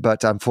appropriate,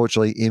 but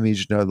unfortunately,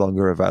 image no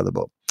longer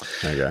available.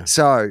 Okay.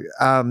 So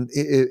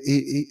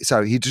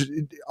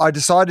I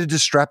decided to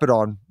strap it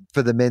on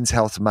for the Men's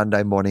Health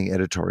Monday morning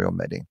editorial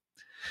meeting.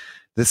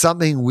 There's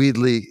something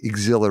weirdly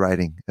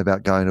exhilarating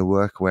about going to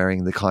work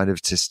wearing the kind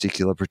of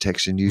testicular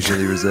protection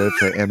usually reserved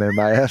for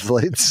MMA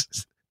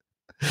athletes,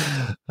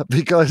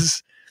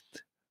 because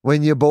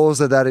when your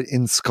balls are that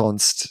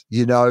ensconced,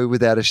 you know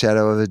without a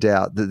shadow of a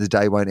doubt that the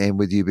day won't end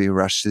with you being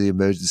rushed to the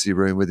emergency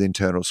room with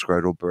internal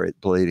scrotal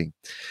bleeding.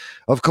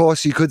 Of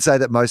course, you could say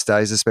that most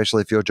days,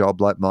 especially if your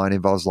job like mine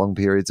involves long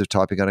periods of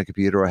typing on a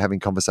computer or having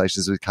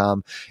conversations with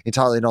calm,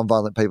 entirely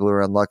non-violent people who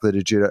are unlikely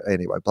to do it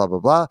anyway, blah, blah,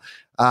 blah.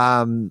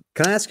 Can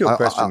I ask you a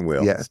question,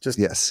 Will? Yeah,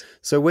 yes.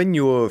 So when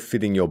you're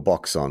fitting your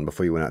box on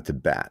before you went out to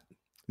bat,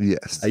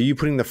 yes, are you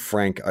putting the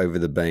Frank over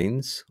the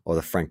beans or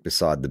the Frank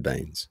beside the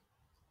beans?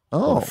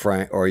 Oh.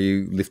 Or are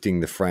you lifting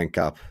the Frank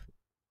up?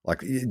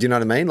 Like, do you know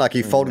what I mean? Like,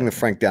 you're folding the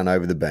Frank down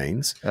over the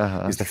beans.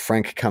 Is the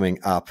Frank coming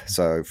up,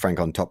 so Frank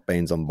on top,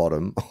 beans on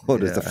bottom, or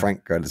does the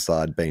Frank go to the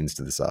side, beans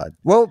to the side?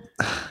 Well,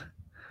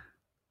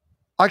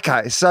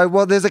 okay.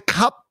 So, there's a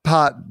cup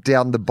part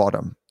down the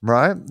bottom,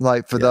 right?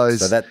 Like for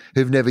those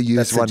who've never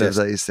used one of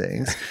these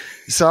things.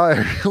 So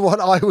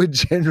what I would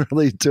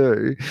generally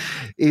do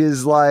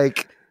is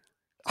like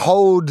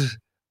hold –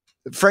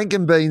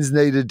 Frankenbeans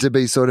needed to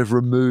be sort of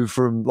removed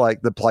from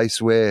like the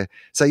place where,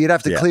 so you'd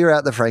have to clear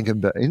out the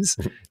Frankenbeans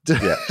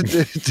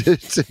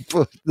to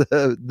put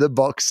the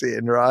box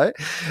in, right?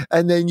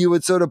 And then you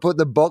would sort of put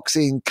the box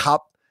in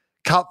cup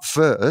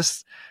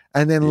first,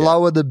 and then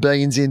lower the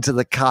beans into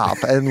the cup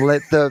and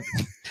let the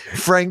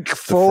Frank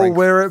fall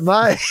where it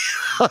may,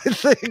 I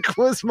think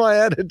was my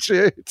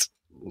attitude.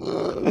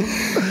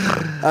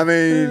 I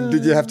mean,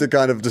 did you have to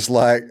kind of just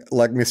like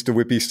Mr.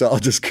 Whippy style,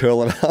 just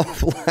curl it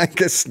up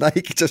like a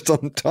snake just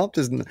on top?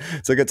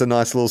 So it gets a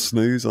nice little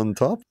snooze on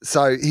top?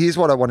 So here's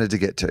what I wanted to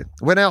get to.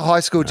 When our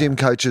high school gym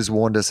coaches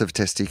warned us of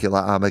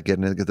testicular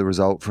Armageddon, the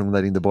result from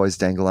letting the boys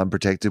dangle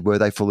unprotected, were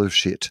they full of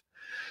shit?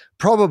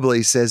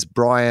 Probably, says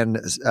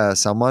Brian,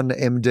 someone,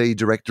 MD,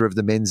 director of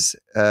the men's.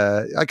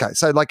 Okay,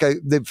 so like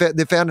they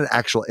found an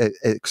actual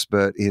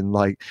expert in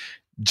like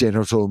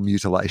genital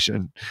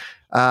mutilation.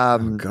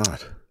 Oh,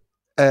 God.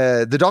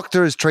 The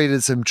doctor has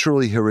treated some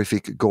truly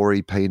horrific,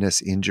 gory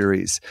penis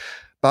injuries.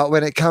 But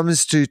when it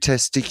comes to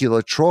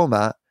testicular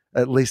trauma,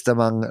 at least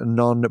among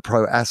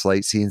non-pro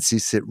athletes, he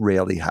insists it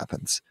rarely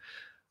happens.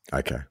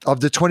 Okay.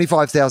 Of the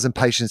 25,000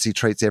 patients he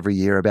treats every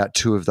year, about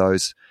 2 of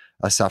those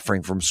are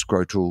suffering from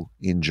scrotal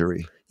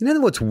injury. You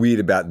know what's weird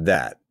about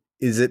that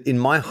is that in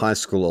my high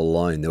school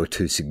alone, there were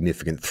 3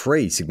 significant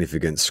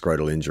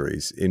scrotal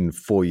injuries in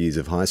 4 years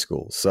of high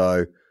school.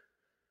 So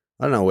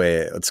I don't know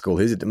what school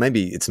is it.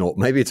 Maybe it's not.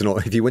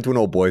 If you went to an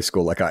all boys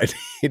school like I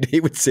did, he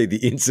would see the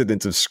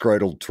incidence of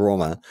scrotal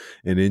trauma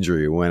and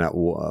injury went up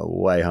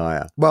way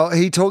higher. Well,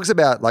 he talks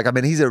about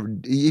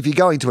if you're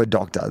going to a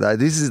doctor, though,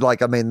 this is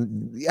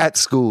at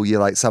school, you're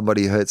like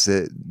somebody hurts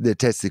their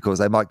testicles,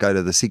 they might go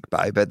to the sick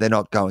bay, but they're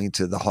not going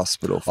to the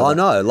hospital for that.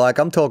 No, like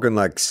I'm talking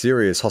like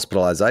serious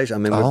hospitalization. I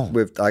mean, I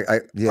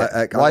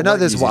know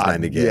there's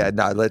one. Again.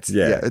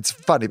 It's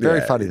funny, very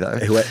funny though.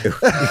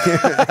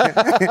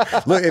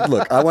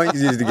 Look, I won't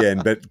use it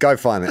again, but go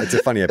find it. It's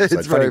a funny episode.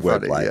 It's very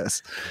funny, wordplay.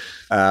 yes.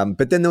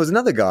 But then there was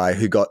another guy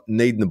who got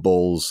kneed in the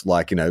balls,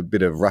 like, a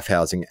bit of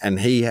roughhousing, and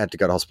he had to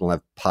go to hospital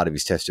and have part of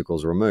his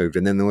testicles removed.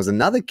 And then there was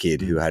another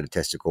kid who had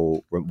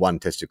one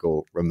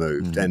testicle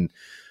removed, and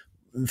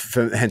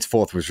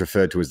henceforth was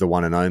referred to as the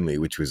one and only,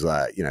 which was,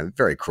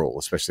 very cruel,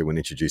 especially when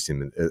introduced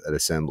him at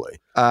assembly.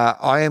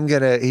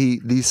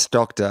 This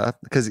doctor,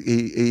 because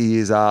he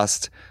is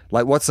asked,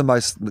 like, what's the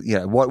most,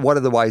 what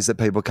are the ways that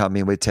people come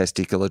in with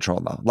testicular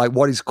trauma? Like,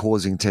 what is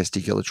causing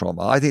testicular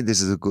trauma? I think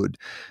this is a good,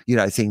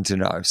 thing to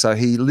know. So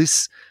he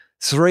lists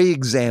 3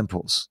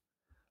 examples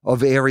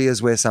of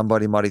areas where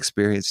somebody might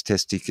experience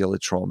testicular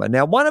trauma.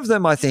 Now, one of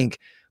them, I think,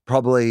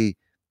 probably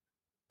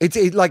it's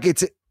a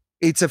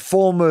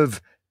form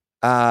of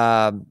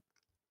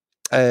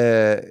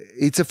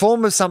it's a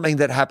form of something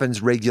that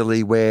happens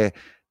regularly where,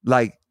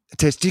 like,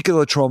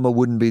 testicular trauma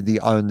wouldn't be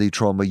the only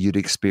trauma you'd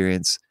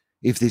experience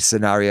if this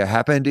scenario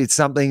happened. It's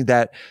something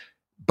that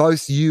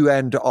both you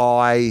and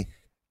I,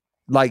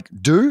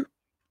 do.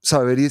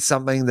 So it is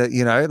something that,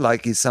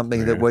 is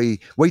something that we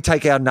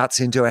take our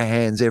nuts into our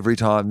hands every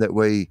time that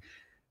we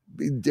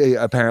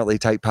apparently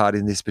take part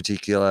in this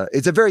particular.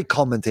 It's a very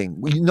common thing.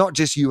 Not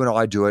just you and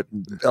I do it.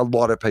 A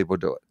lot of people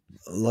do it.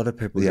 A lot of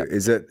people. Yeah.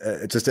 Is it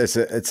just? Is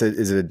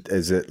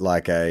it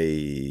like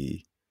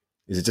a?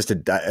 Is it just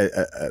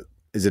a?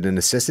 Is it a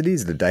necessity?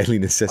 Is it a daily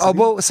necessity? Oh,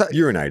 well, so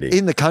urinating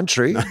in the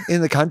country,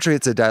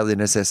 it's a daily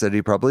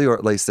necessity probably, or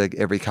at least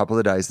every couple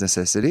of days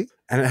necessity.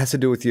 And it has to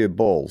do with your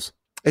balls.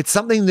 It's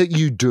something that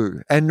you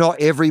do, and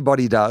not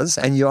everybody does,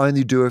 and you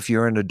only do if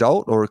you're an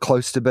adult or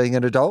close to being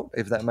an adult,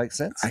 if that makes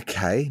sense.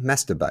 Okay,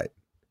 masturbate.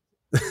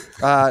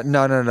 No.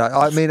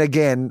 I mean,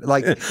 again,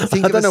 like,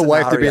 think I of don't know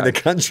why I have to be in scenario.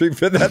 the country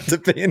for that to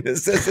be a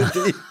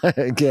necessity.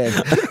 Again,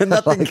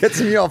 Nothing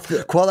gets me off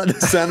quite like the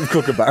sound of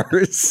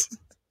kookaburras.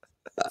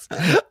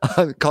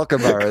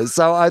 Cockaburras.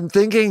 So I'm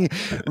thinking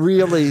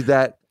really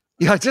that,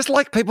 I just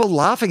like people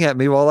laughing at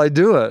me while I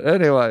do it.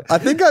 Anyway. I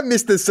think I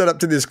missed the setup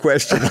to this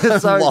question.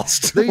 I'm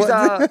lost. These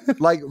are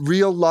like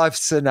real life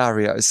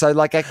scenarios. So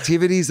like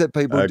activities that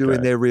people do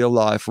in their real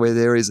life where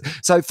there is.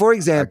 So for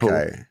example,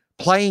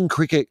 playing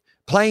cricket.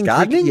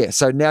 Gardening? Cricket,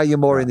 so now you're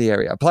more in the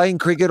area. Playing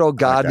cricket or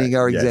gardening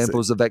are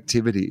examples of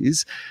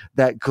activities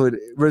that could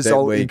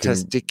result in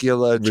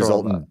testicular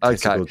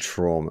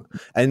trauma.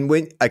 And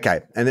when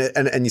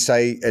and you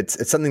say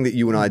it's something that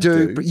you and I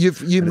do.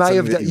 You may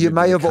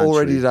have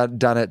already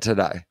done it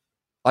today.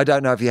 I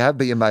don't know if you have,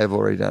 but you may have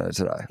already done it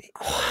today.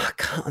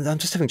 I'm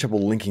just having trouble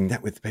linking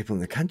that with people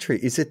in the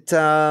country.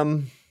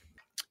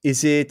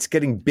 Is it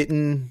getting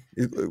bitten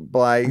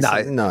by?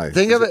 No.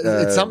 Think of it.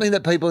 It's something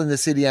that people in the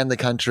city and the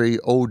country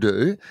all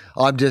do.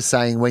 I'm just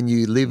saying when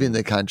you live in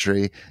the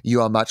country,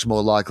 you are much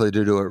more likely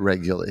to do it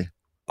regularly.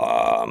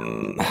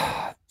 Ride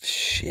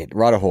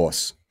a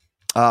horse.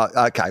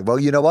 Okay. Well,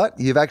 you know what?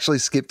 You've actually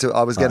skipped to.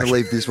 I was going to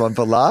leave this one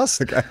for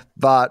last,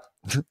 but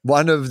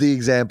one of the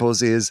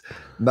examples is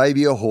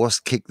maybe a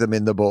horse kicked them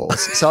in the balls.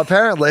 So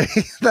apparently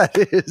that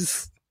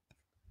is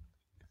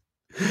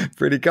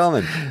pretty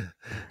common.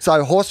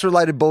 So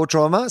horse-related ball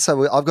trauma.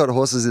 So I've got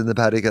horses in the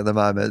paddock at the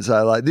moment.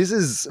 So like this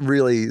has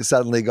really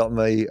suddenly got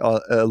me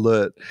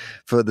alert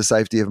for the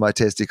safety of my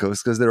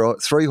testicles because there are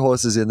 3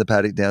 horses in the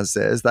paddock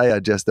downstairs. They are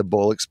just a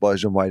ball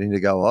explosion waiting to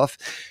go off.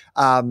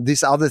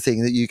 This other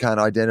thing that you can't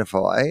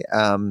identify,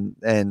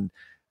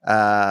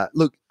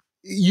 look,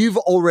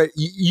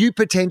 you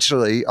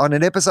potentially on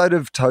an episode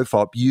of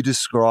TOEFOP, you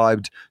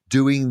described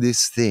doing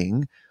this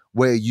thing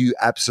where you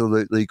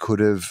absolutely could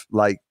have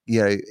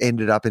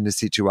ended up in a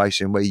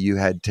situation where you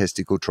had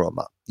testicle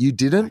trauma. You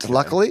didn't,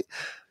 luckily,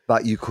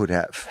 but you could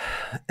have.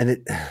 And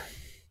it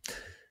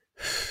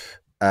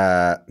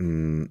fuck,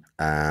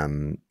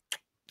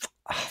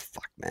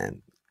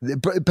 man.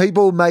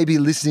 People may be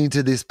listening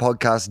to this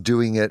podcast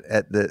doing it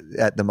at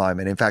the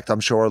moment. In fact, I'm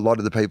sure a lot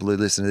of the people who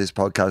listen to this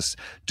podcast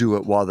do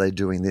it while they're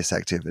doing this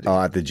activity. Oh,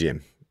 at the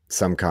gym.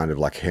 Some kind of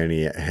like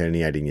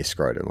herniating your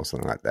scrotum or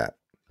something like that.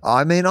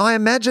 I mean, I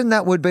imagine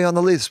that would be on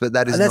the list, but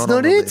that's not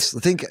on the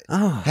list. Think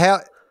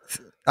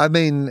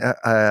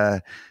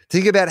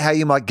about how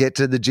you might get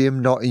to the gym,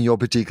 not in your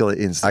particular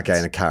instance. Okay,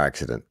 in a car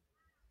accident.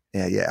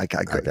 Yeah. Okay,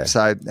 good. Okay.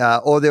 So,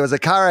 or there was a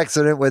car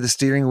accident where the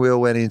steering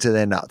wheel went into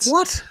their nuts.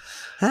 What?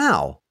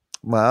 How?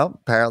 Well,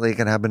 apparently it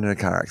can happen in a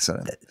car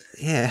accident.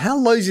 Yeah, how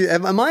low is you?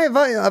 Have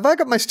I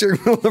got my steering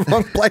wheel in the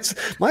wrong place?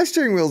 My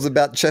steering wheel's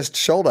about chest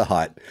shoulder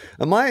height.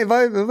 Have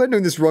I been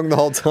doing this wrong the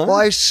whole time? Well,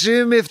 I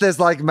assume if there's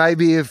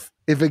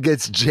if it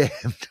gets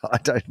jammed, I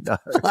don't know.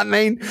 I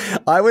mean,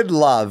 I would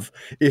love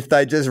if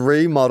they just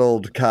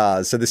remodeled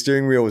cars so the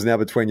steering wheel was now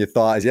between your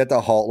thighs. You had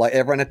to hold, like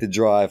everyone had to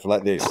drive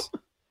like this.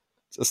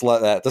 Just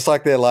like that. Just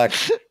like they're like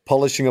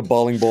polishing a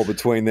bowling ball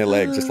between their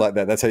legs. Just like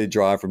that. That's how you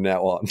drive from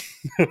now on.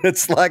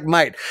 It's like,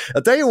 mate,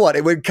 I'll tell you what,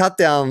 it would cut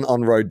down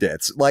on road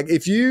deaths. Like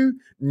if you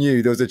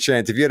knew there was a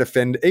chance, if you had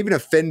even a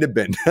fender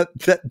bend,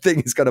 that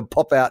thing is going to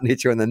pop out and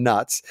hit you in the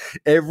nuts.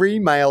 Every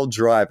male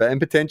driver and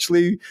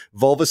potentially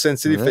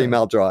vulva-sensitive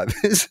female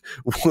drivers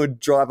would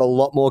drive a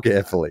lot more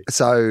carefully.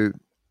 So,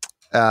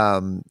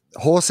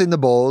 horse in the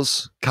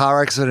balls,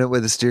 car accident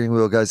where the steering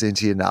wheel goes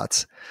into your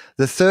nuts.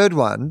 The third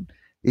one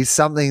is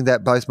something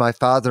that both my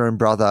father and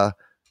brother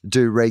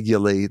do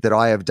regularly that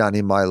I have done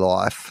in my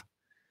life.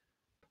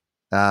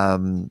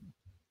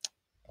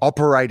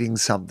 Operating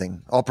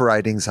something.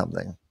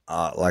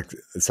 Like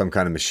some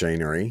kind of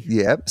machinery.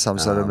 Yeah, some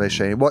sort of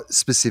machine. What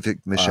specific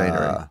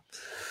machinery?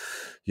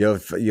 Your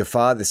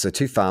father. So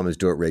two farmers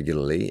do it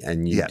regularly,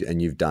 and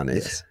you've done it.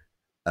 Yes.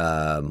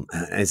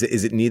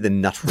 Is it near the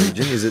nut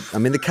region? Is it? I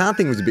mean, the car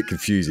thing was a bit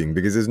confusing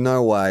because there's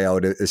no way I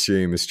would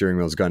assume a steering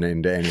wheel is going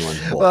into anyone's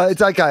balls. Well,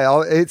 it's okay.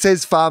 It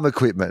says farm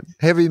equipment,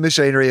 heavy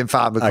machinery and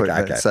farm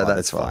equipment. Okay, so fine,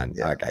 that's fine.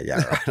 Yeah. Okay,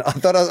 yeah, right. I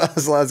thought I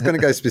was going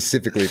to go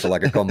specifically for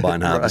like a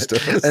combine harvester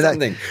or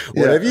something.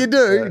 Whatever you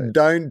do,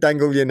 don't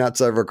dangle your nuts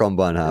over a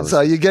combine harvester.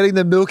 So you're getting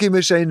the milking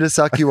machine to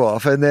suck you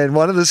off, and then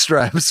one of the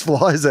straps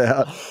flies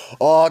out.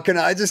 Oh, can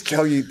I just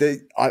tell you,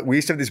 we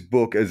used to have this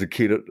book as a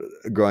kid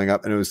growing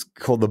up, and it was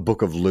called The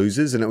Book of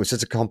Losers, and it was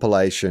just a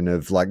compilation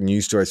of like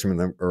news stories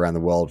from around the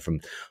world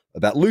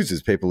about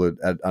losers, people who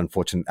had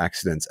unfortunate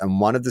accidents. And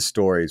one of the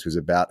stories was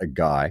about a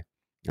guy,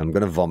 and I'm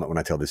going to vomit when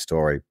I tell this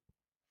story.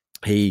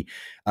 He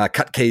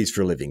cut keys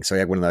for a living, so he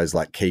had one of those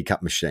like key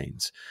cut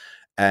machines,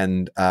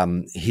 and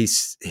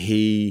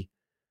he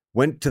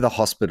went to the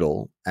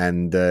hospital,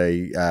 and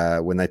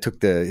when they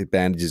took the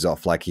bandages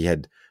off, like he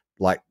had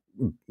like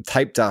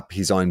taped up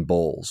his own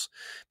balls,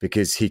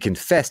 because he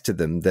confessed to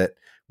them that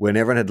when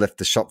everyone had left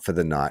the shop for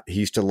the night, he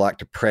used to like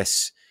to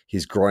press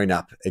his groin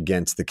up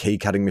against the key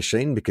cutting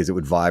machine because it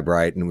would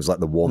vibrate and it was like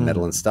the warm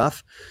metal and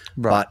stuff.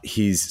 Right. But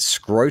his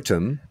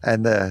scrotum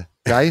and the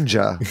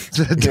danger,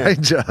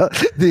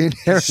 the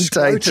inherent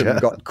danger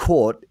got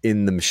caught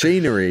in the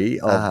machinery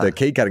of the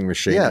key cutting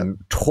machine and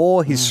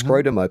tore his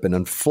scrotum open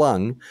and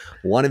flung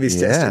one of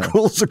his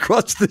testicles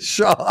across the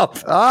shop.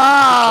 So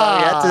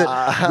he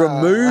had to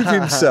remove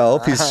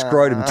himself, his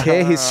scrotum,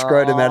 tear his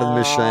scrotum out of the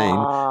machine,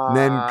 and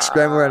then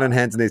scramble around on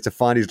hands and knees to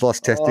find his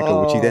lost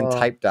testicle, which he then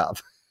taped up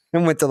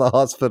and went to the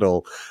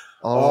hospital.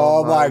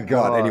 Oh my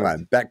God. Anyway,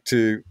 back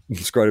to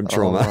scrotum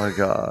trauma. Oh my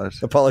God.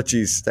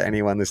 Apologies to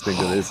anyone listening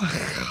to this.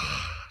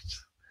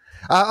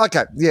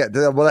 Okay. Yeah.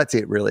 Well, that's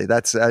it, really.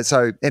 That's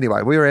so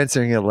anyway, we were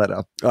answering a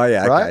letter. Oh,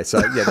 yeah. Right? Okay. So,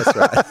 yeah, that's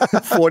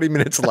right. 40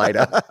 minutes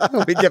later,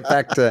 we get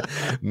back to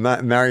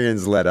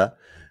Marion's letter.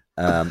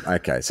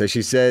 Okay. So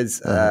she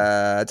says,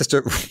 I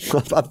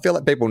feel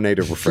like people need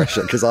a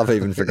refresher because I've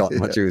even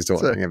forgotten what she was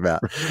talking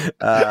about.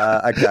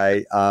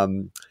 Okay.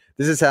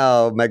 This is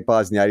how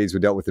magpies in the 80s were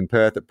dealt with in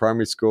Perth at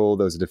primary school.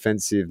 There was a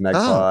defensive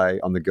magpie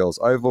on the girls'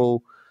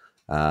 oval.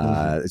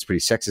 It's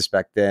pretty sexist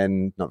back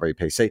then, not very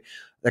PC.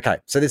 Okay,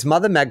 so this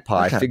mother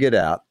magpie figured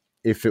out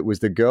if it was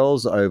the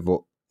girls'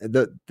 oval.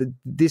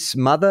 This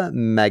mother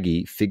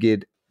Maggie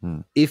figured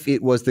if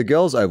it was the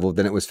girls' oval,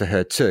 then it was for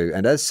her too.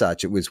 And as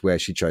such, it was where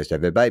she chose to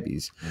have her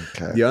babies.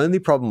 Okay. The only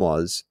problem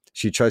was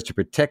she chose to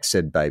protect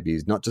said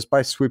babies, not just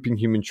by swooping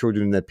human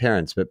children and their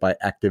parents, but by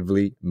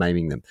actively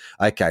maiming them.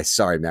 Okay,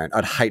 sorry, Marion.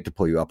 I'd hate to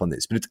pull you up on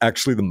this, but it's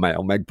actually the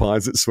male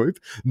magpies that swoop,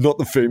 not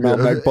the female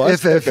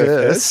magpies.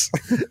 FFS.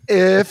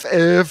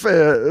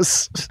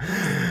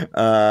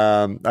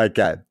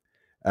 Okay.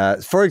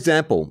 For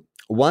example,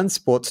 one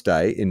sports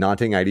day in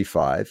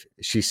 1985,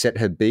 she set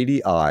her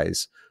beady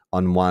eyes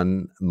on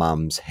one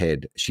mum's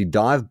head. She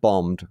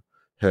dive-bombed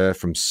her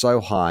from so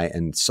high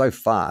and so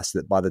fast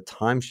that by the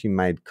time she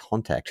made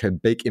contact, her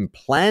beak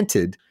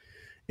implanted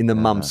in the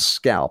mum's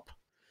scalp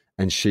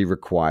and she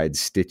required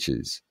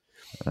stitches.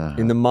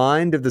 In the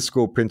mind of the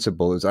school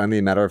principal, it was only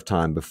a matter of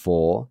time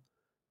before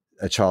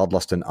a child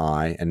lost an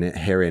eye, and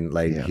herein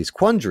lay his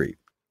quandary.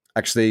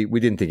 Actually, we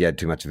didn't think he had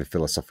too much of a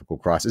philosophical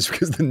crisis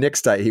because the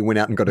next day he went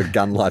out and got a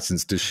gun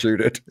license to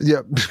shoot it.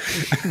 Yep.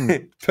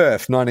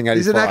 Perth, 1985.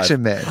 He's an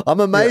action man. I'm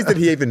amazed that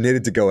he even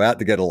needed to go out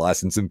to get a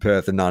license in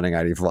Perth in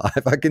 1985.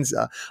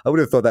 I would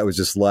have thought that was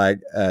just like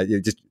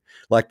just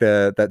like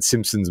that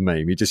Simpsons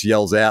meme. He just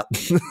yells out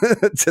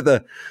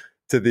to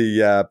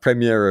the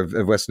Premier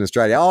of Western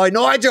Australia, "Oh,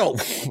 Nigel,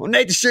 I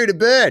need to shoot a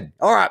bird."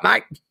 "All right,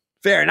 mate.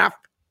 Fair enough."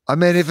 I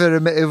mean, if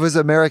it was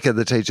America,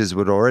 the teachers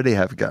would already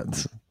have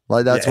guns.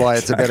 Like that's why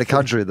it's a better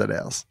country than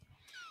ours.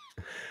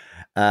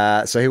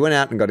 So he went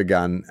out and got a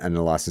gun and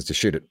a license to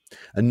shoot it.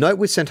 A note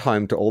was sent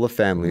home to all the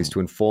families to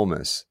inform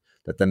us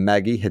that the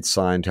Maggie had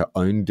signed her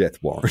own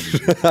death warrant.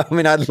 I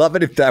mean, I'd love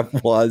it if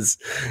that was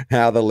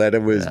how the letter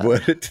was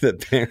worded to the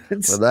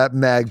parents. Well, that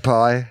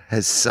magpie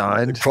has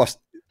signed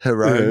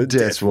her own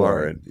death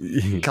warrant.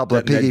 A couple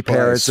of piggy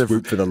parents have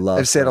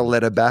sent a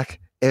letter back.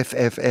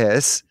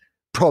 FFS,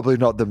 probably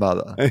not the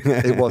mother.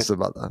 It was the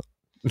mother.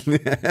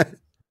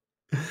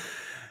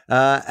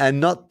 And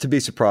not to be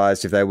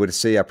surprised if they were to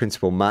see our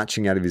principal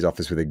marching out of his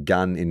office with a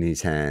gun in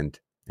his hand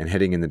and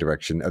heading in the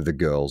direction of the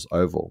girls'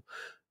 oval.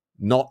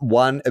 Not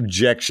one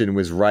objection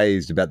was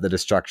raised about the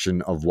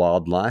destruction of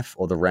wildlife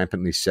or the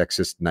rampantly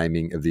sexist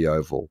naming of the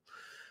oval.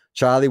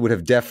 Charlie would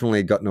have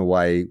definitely gotten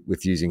away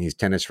with using his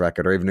tennis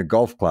racket or even a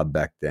golf club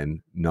back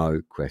then,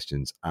 no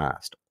questions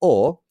asked.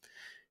 Or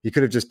he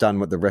could have just done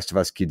what the rest of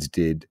us kids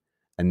did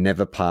and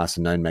never passed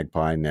a known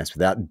magpie nest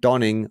without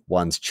donning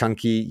one's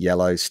chunky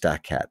yellow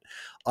stack hat.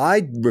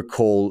 I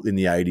recall in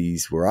the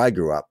 80s where I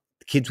grew up,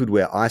 the kids would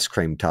wear ice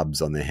cream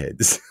tubs on their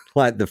heads,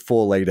 like the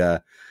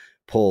 4-litre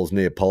Paul's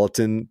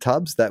Neapolitan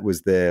tubs. That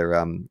was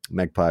their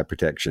magpie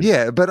protection.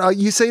 Yeah, but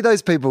you see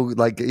those people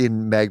like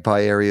in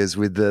magpie areas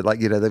with the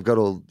they've got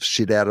all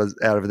shit out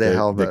of their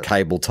helmet, the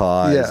cable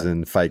ties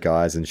and fake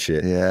eyes and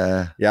shit.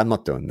 Yeah, I'm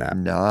not doing that.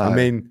 No, I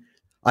mean,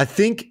 I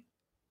think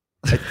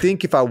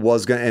if I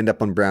was going to end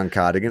up on Brown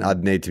Cardigan,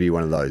 I'd need to be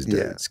one of those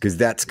dudes because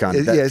that's kind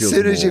of as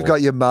soon as you've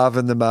got your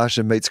Marvin the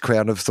Martian meets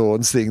Crown of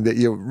Thorns thing that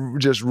you're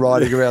just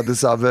riding around the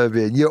suburb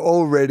in, you're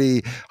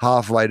already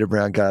halfway to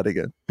Brown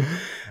Cardigan.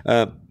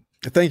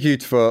 Thank you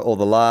for all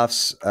the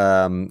laughs,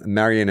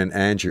 Marion and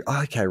Andrew.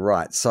 Oh, okay,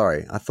 right.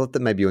 Sorry. I thought that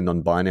maybe you're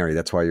non-binary.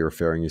 That's why you're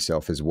referring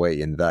yourself as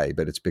we and they,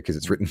 but it's because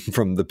it's written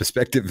from the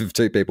perspective of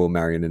two people,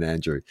 Marion and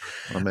Andrew.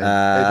 I mean,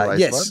 either way,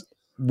 yes,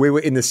 we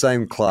were in the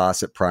same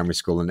class at primary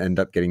school and ended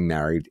up getting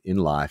married in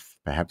life,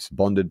 perhaps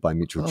bonded by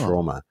mutual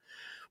trauma.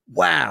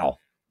 Wow.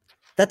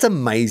 That's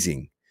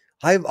amazing.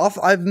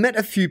 I've met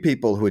a few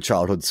people who are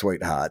childhood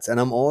sweethearts, and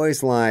I'm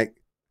always like,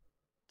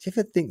 do you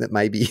ever think that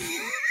maybe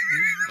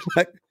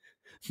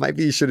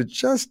maybe you should have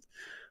just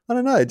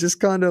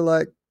kind of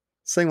like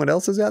seeing what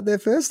else is out there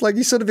first? Like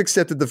you sort of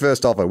accepted the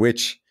first offer,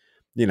 which,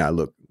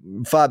 look,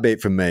 far be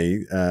it from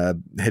me,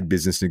 head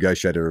business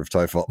negotiator of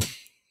TOEFL,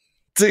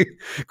 to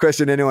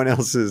question anyone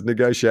else's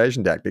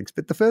negotiation tactics.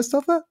 But the first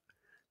offer?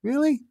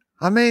 Really?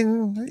 I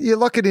mean, you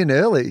lock it in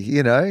early,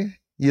 you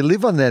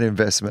live on that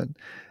investment.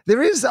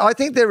 I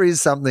think there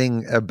is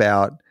something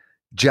about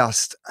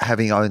just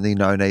having only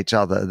known each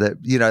other that,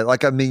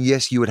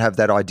 yes, you would have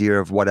that idea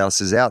of what else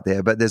is out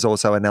there, but there's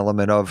also an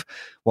element of,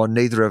 well,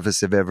 neither of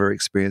us have ever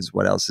experienced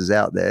what else is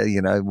out there.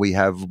 We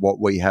have what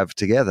we have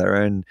together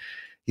and,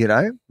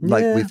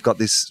 we've got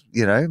this,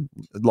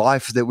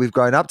 life that we've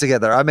grown up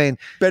together. I mean,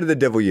 better the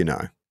devil you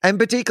know. And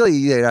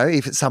particularly,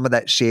 if it's some of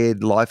that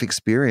shared life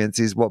experience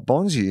is what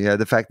bonds you,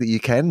 the fact that you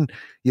can,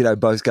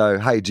 both go,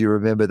 hey, do you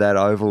remember that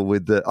oval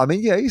with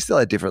you still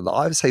had different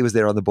lives. He was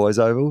there on the boys'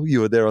 oval.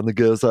 You were there on the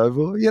girls'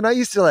 oval.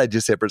 You still had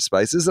your separate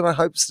spaces. And I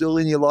hope still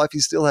in your life,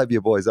 you still have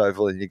your boys'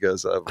 oval and your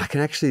girls' oval. I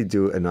can actually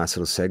do a nice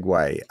little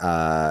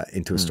segue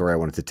into a story I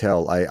wanted to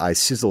tell. I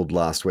sizzled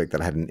last week that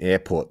I had an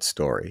airport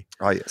story.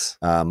 Oh, yes.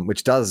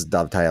 Which does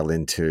dovetail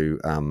into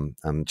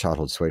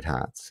childhood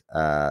sweethearts.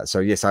 So,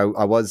 yes, I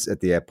was at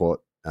the airport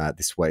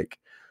this week,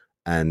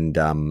 and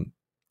a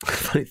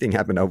funny thing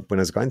happened when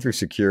I was going through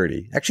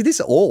security. Actually, this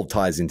all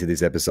ties into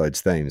this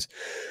episode's themes.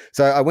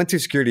 So I went through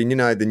security, and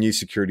the new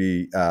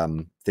security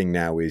thing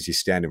now is you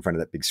stand in front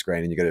of that big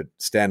screen, and you got to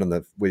stand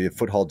on where your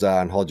footholds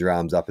are and hold your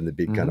arms up in the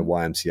big kind of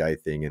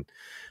YMCA thing, and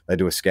they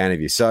do a scan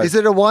of you. So is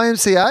it a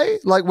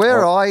YMCA? Like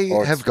where I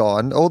have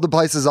gone, all the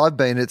places I've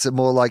been, it's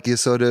more like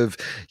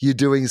you're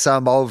doing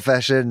some old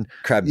fashioned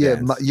crab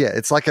dance.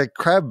 It's like a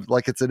crab,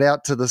 like it's an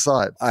out to the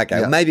side. Okay,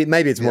 well,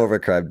 maybe it's more of a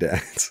crab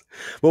dance.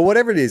 Well,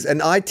 whatever it is,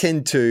 and I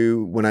tend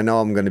to, when I know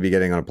I'm going to be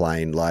getting on a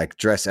plane, like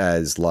dress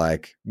as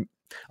like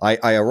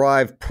I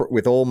arrive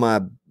with all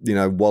my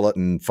wallet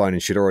and phone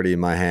and shit already in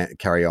my hand,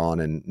 carry on,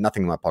 and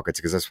nothing in my pockets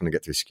because I just want to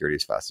get through security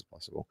as fast as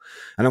possible.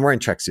 And I'm wearing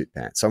tracksuit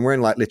pants. So I'm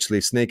wearing like literally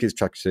sneakers,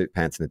 tracksuit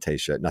pants, and a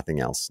t-shirt. Nothing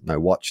else. No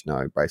watch,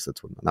 no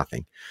bracelets,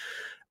 nothing.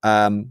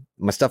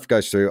 My stuff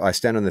goes through. I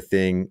stand on the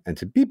thing and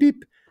to beep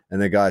beep,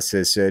 and the guy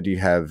says, "Sir, do you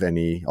have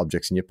any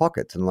objects in your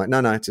pockets?" And I'm like,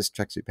 "No, just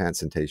tracksuit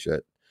pants and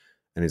t-shirt."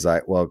 And he's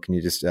like, "Well, can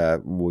you just,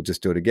 we'll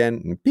just do it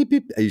again." And beep,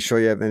 beep. "Are you sure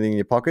you have anything in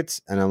your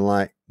pockets?" And I'm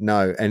like,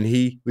 "No." And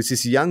he was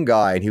this young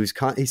guy, and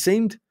he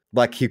seemed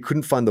like he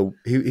couldn't find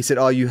he said,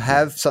 "Oh, you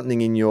have something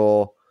in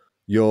your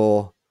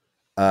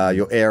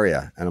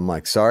area." And I'm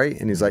like, "Sorry?"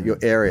 And he's like, "Your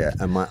area."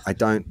 I'm like, "I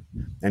don't."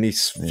 And he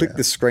flicked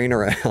the screen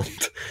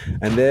around,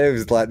 and there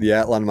was like the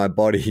outline of my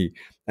body,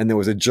 and there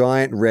was a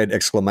giant red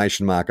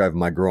exclamation mark over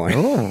my groin.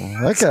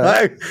 Oh,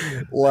 okay.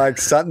 So, like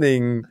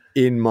something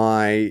in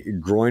my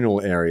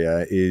groinal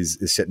area is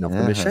setting off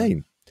the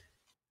machine.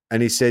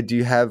 And he said, "Do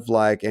you have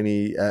like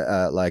any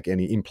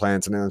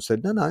implants?" And I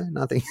said, "No,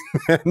 nothing,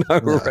 no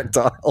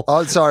erectile."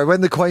 Oh, sorry.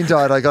 When the Queen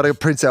died, I got a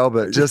Prince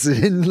Albert just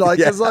in out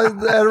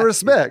of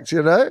respect.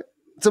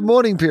 It's a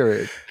mourning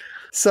period.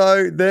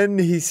 So then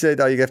he said,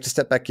 "Oh, you have to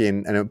step back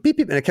in," and it went beep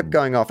beep, and it kept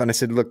going off. And I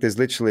said, "Look, there's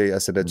literally," I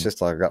said, "it's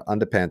just like I got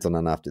underpants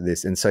on after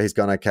this." And so he's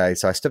gone, "Okay."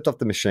 So I stepped off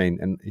the machine,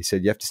 and he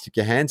said, "You have to stick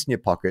your hands in your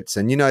pockets."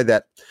 And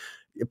that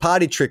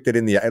party trick that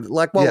in the,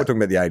 like while we're talking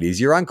about the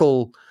 80s, your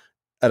uncle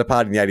at a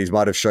party in the 80s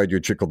might have showed you a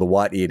trick called the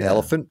white-eared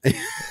elephant.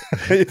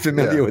 Are you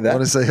familiar with that?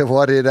 Want to see a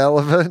white-eared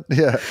elephant?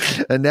 Yeah.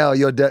 And now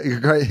your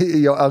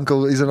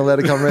uncle isn't allowed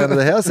to come around to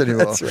the house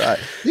anymore. That's right.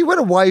 He went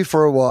away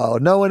for a while.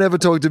 No one ever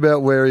talked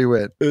about where he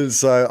went.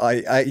 So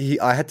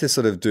I had to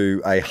sort of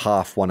do a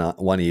half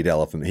one-eared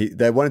elephant.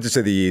 They wanted to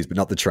see the ears, but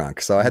not the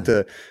trunk. So I had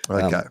to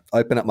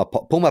open up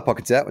pull my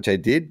pockets out, which I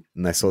did,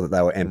 and they saw that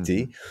they were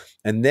empty.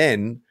 And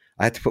then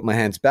I had to put my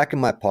hands back in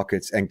my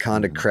pockets and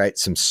kind of create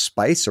some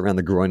space around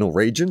the groinal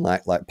region,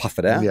 like puff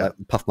it out, like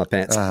puff my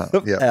pants out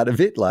of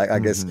it. Like I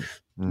guess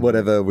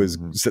whatever was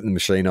setting the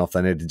machine off,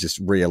 I needed to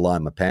just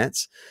realign my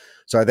pants.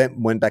 So I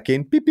then went back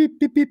in, beep, beep,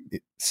 beep, beep,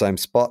 same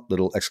spot,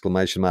 little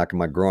exclamation mark in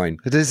my groin.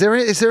 Is there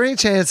any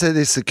chance that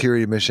this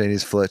security machine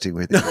is flirting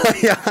with you?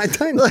 Yeah, I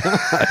don't know.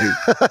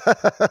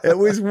 It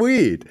was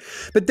weird.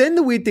 But then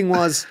the weird thing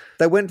was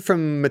they went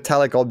from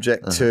metallic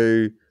object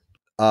to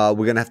we're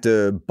going to have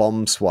to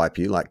bomb swipe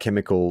you, like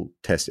chemical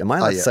test. Am I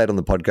allowed to say it on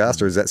the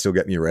podcast, or does that still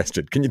get me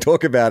arrested? Can you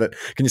talk about it?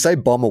 Can you say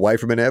bomb away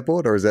from an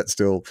airport, or is that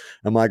still,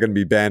 am I going to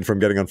be banned from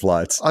getting on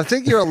flights? I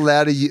think you're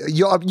allowed to,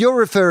 you're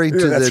referring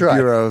to the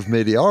Bureau of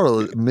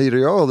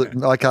Meteorology.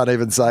 I can't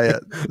even say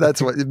it.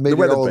 That's what,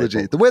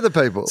 meteorology. The weather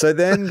people. So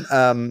then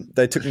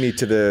they took me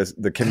to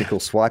the chemical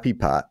swipey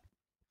part.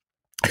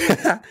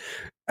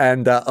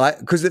 And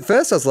because at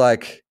first I was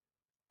like,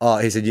 oh,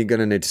 he said, you're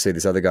going to need to see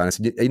this other guy. And I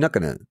said, you're not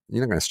going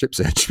to strip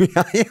search me,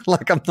 are you?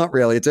 Like, I'm not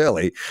really. It's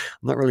early.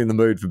 I'm not really in the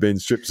mood for being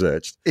strip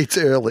searched. It's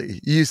early,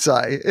 you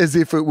say, as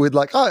if it would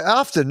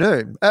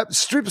afternoon,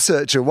 strip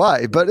search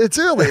away, but it's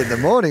early in the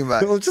morning,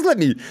 mate. Well, just let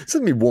me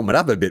warm it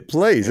up a bit,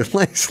 please. At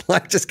least,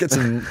 just get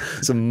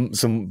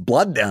some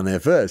blood down there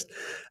first.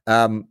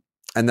 And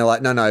they're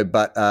like, no,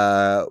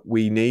 but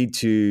we need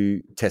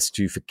to test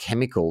you for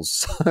chemicals.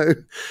 So,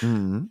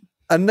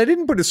 and they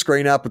didn't put a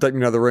screen up or take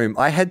me to another room.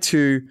 I had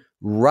to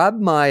rub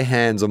my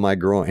hands on my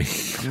groin,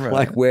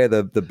 like where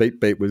the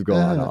beep was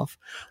going off.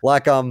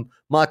 Like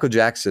Michael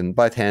Jackson,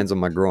 both hands on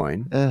my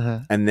groin.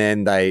 And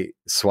then they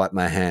swipe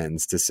my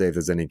hands to see if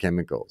there's any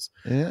chemicals.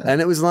 Yeah. And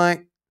it was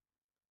like,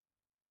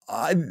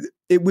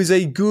 it was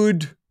a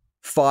good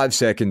 5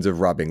 seconds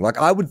of rubbing. Like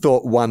I would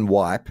thought one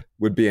wipe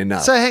would be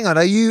enough. So hang on,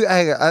 are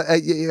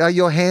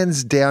your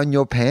hands down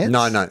your pants?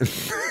 No.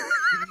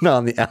 No,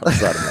 on the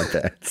outside of my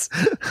pants.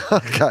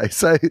 Okay,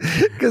 so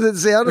because it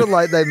sounded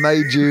like they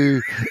made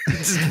you.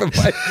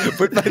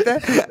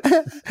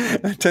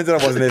 Turns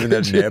out I wasn't even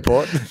at an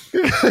airport.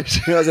 I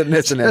was at an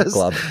S&M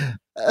club.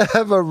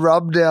 Have a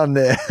rub down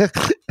there,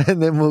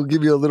 and then we'll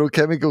give you a little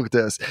chemical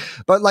test.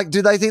 But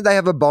do they think they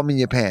have a bomb in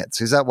your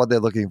pants? Is that what they're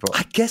looking for?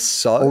 I guess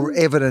so. Or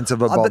evidence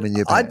of a bomb in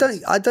your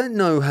pants? I don't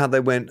know how they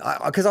went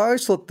because I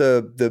always thought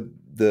the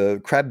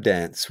crab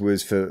dance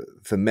was for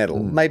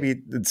metal.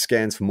 Maybe it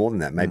scans for more than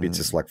that. Maybe it's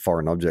just like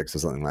foreign objects or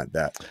something like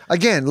that.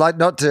 Again,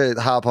 not to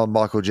harp on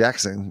Michael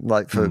Jackson,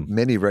 for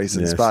many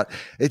reasons, but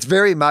it's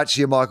very much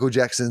your Michael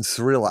Jackson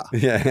Thriller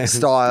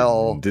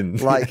style,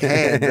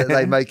 hand that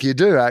they make you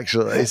do,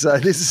 actually. So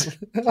this,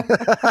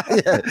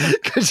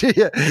 could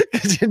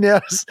you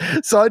now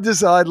side to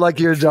side like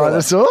you're a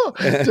dinosaur?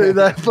 Do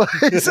that,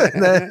 please,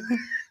 and then.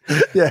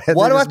 Yeah,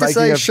 why do I have to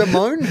say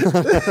Shimon?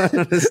 I don't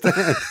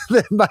understand.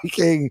 They're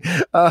making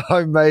a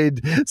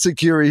homemade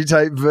security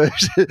tape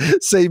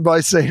version, scene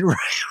by scene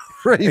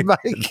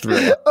remake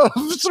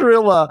of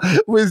Thriller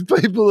with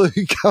people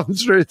who come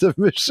through the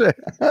machine.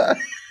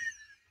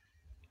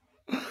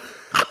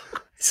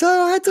 So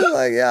I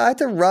had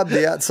to rub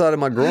the outside of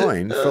my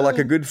groin for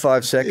a good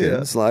 5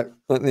 seconds, like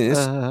this,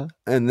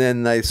 and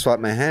then they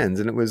swiped my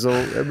hands, and it was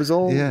all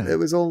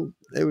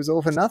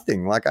for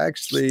nothing. Like I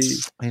actually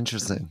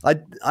interesting.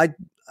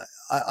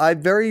 I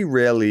very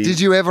rarely. Did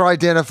you ever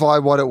identify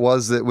what it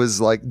was that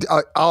was like?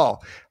 Oh,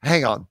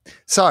 hang on.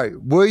 So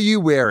were you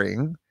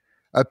wearing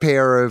a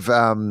pair of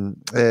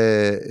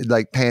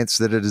pants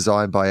that are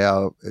designed by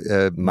our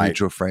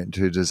mutual friend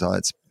who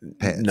designs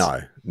pants?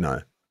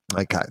 No.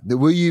 Okay.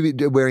 Were you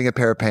wearing a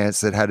pair of pants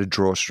that had a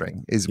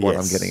drawstring is what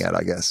I'm getting at,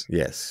 I guess.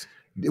 Yes.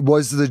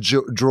 Was the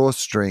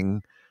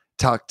drawstring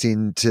tucked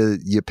into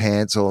your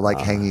pants or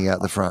hanging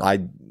out the front?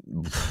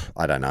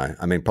 I don't know.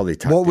 I mean, probably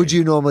tucked What would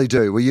you normally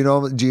do?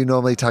 Do you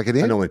normally tuck it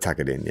in? I normally tuck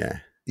it in, yeah.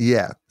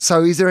 Yeah.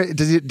 So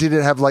did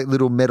it have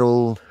little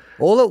metal...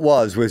 All it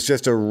was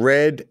just a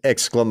red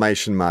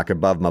exclamation mark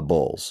above my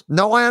balls.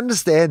 No, I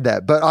understand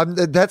that,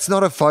 but that's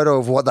not a photo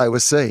of what they were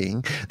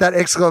seeing. That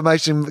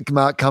exclamation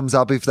mark comes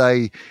up if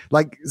they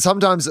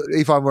sometimes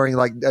if I'm wearing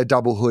a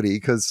double hoodie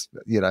because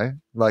I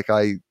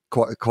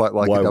quite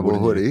like a double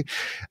hoodie.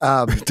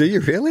 Do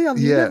you really? I've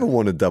never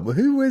worn a double.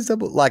 Who wears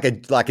double? Like a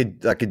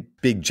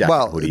big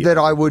jacket hoodie. That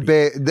I would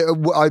bear.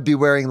 I'd be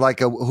wearing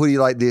a hoodie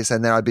like this,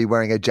 and then I'd be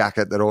wearing a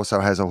jacket that also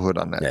has a hood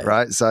on it,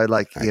 right? So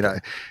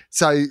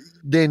so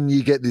then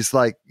you get this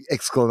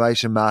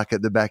exclamation mark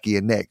at the back of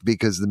your neck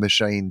because the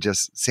machine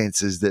just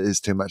senses that there's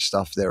too much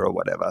stuff there or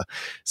whatever.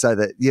 So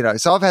that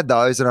so I've had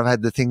those, and I've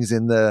had the things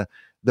in the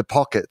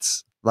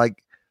pockets,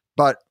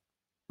 but.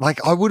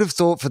 I would have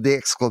thought for the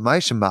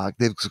exclamation mark,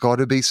 there's got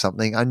to be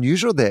something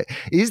unusual there.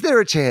 Is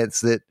there a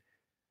chance that,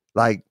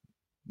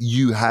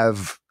 you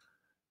have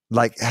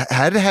like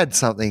had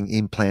something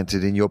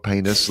implanted in your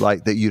penis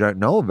like that you don't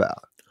know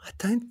about? I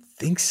don't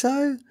think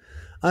so.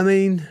 I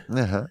mean,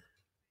 Uh-huh.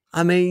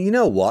 you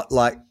know what?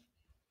 Like,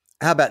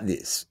 how about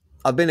this?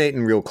 I've been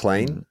eating real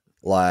clean,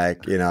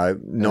 like, you know,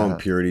 no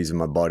impurities in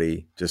my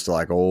body, just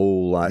like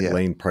all like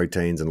lean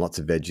proteins and lots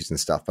of veggies and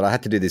stuff. But I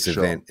had to do this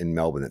event in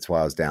Melbourne. That's why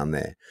I was down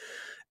there.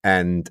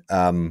 And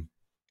I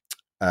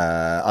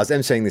was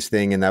emceeing this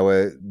thing and they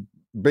were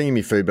bringing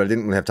me food, but I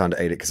didn't really have time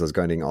to eat it because I was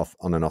going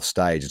on and off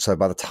stage. And so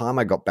by the time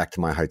I got back to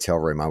my hotel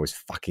room, I was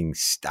fucking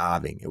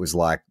starving. It was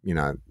like, you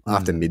know,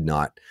 after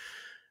midnight.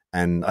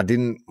 And I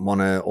didn't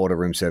want to order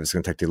room service. It's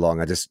going to take too long.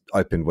 I just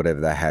opened whatever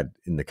they had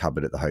in the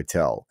cupboard at the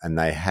hotel. And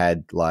they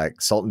had like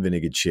salt and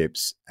vinegar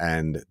chips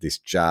and this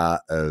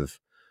jar of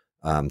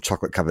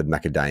chocolate-covered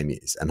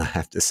macadamias. And I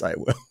have to say,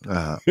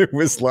 well, it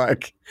was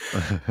like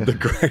the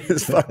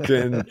greatest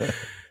fucking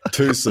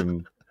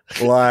twosome.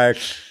 Like,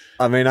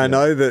 I mean, I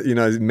know that, you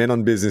know, men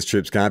on business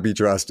trips can't be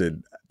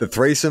trusted. The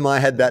threesome I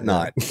had that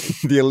night,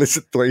 the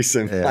illicit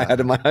threesome I had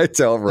in my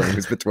hotel room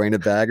was between a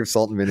bag of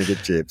salt and vinegar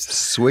chips.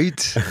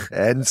 Sweet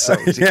and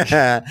salty.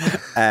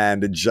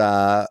 And a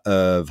jar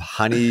of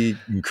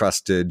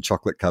honey-encrusted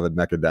chocolate-covered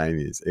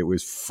macadamias. It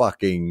was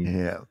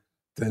fucking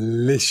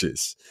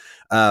delicious.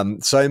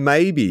 So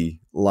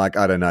maybe, like,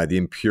 I don't know, the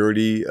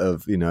impurity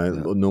of, you know,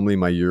 normally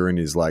my urine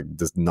is like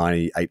just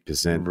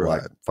 98%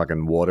 like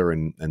fucking water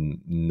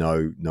and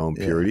no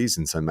impurities.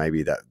 And so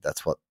maybe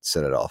that's what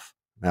set it off.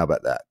 How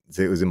about that?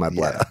 It was in my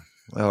bladder.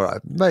 Yeah. All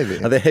right,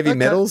 maybe. Are there heavy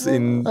metals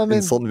in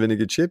salt and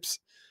vinegar chips?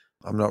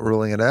 I'm not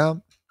ruling it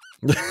out.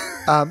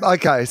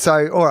 Okay,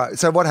 so all right.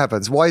 So what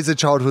happens? Why is a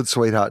childhood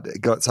sweetheart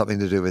got something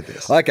to do with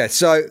this? Okay,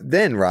 so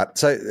then, right.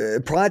 So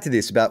prior to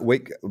this, about a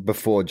week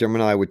before, Jim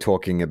and I were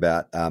talking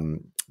about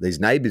these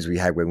neighbours we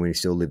had when we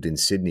still lived in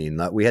Sydney, and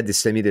like, we had this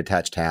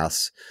semi-detached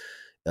house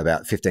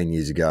about 15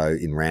 years ago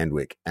in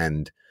Randwick,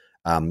 and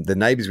the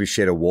neighbours we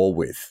shared a wall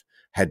with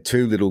had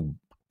two little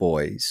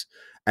boys.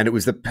 And it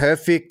was the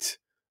perfect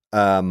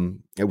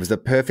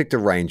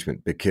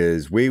arrangement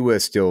because we were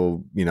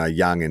still, you know,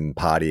 young and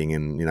partying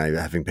and, you know,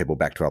 having people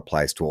back to our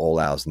place to all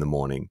hours in the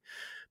morning.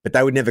 But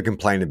they would never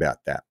complain about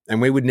that.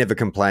 And we would never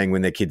complain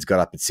when their kids got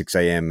up at 6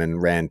 a.m.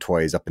 and ran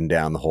toys up and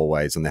down the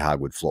hallways on the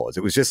hardwood floors.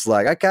 It was just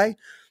like, okay,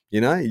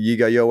 you know, you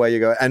go your way, you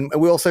go. And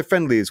we're also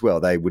friendly as well.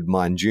 They would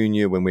mind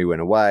Junior when we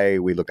went away.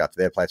 We looked after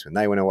their place when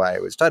they went away.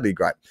 It was totally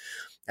great.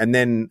 And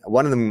then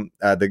one of them,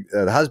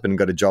 the husband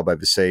got a job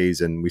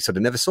overseas and we sort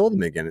of never saw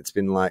them again. It's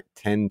been like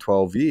 10,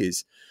 12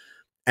 years.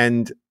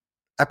 And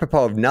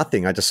apropos of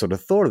nothing, I just sort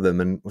of thought of them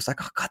and was like,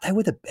 oh, God, they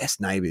were the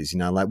best neighbors. You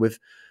know, like we've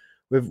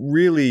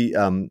really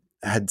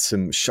had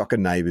some shocker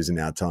neighbors in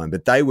our time,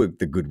 but they were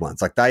the good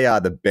ones. Like they are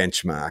the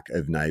benchmark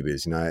of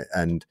neighbors, you know.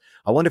 And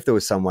I wonder if there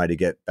was some way to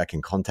get back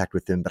in contact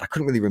with them, but I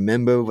couldn't really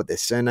remember what their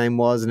surname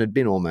was. And it'd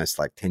been almost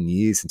like 10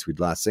 years since we'd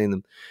last seen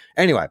them.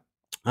 Anyway,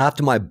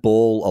 after my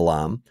ball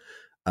alarm,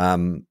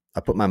 I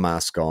put my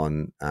mask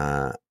on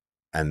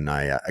and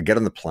I get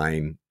on the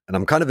plane and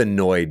I'm kind of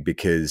annoyed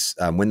because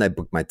when they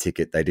booked my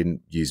ticket, they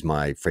didn't use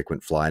my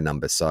frequent flyer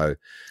number. So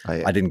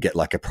I didn't get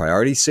like a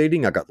priority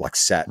seating. I got like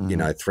sat, you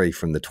know, 3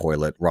 from the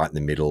toilet right in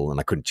the middle and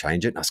I couldn't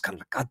change it. And I was kind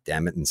of like, God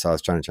damn it. And so I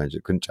was trying to change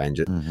it, couldn't change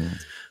it.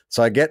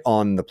 So I get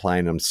on the plane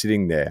and I'm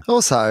sitting there.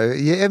 Also,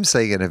 you're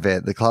emceeing an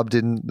event. The club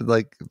didn't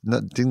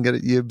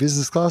get your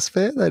business class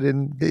fare. They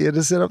didn't get you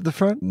to sit up the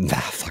front. Nah,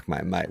 fuck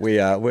mate. We're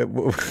not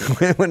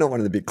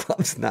one of the big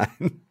clubs.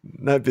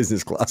 No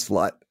business class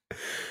flight.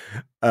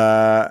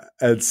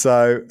 And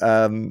so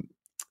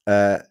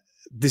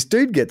this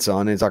dude gets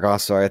on and he's like, "Oh,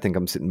 sorry, I think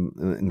I'm sitting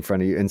in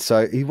front of you." And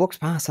so he walks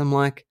past. I'm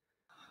like,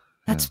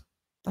 I'm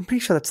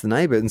pretty sure that's the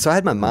neighbor. And so I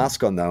had my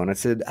mask on though, and I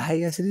said,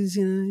 "Hey," I said, "Is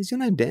your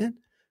name Dan?"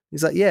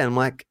 He's like, "Yeah." And I'm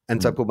like,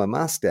 and so I put my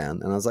mask down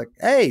and I was like,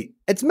 "Hey,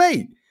 it's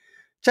me,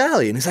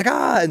 Charlie." And he's like,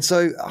 "Ah." And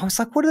so I was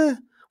like,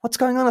 what's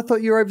going on? I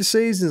thought you were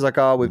overseas. And he's like,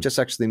 "Oh, we've just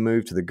actually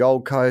moved to the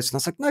Gold Coast." And I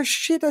was like, "No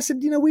shit." I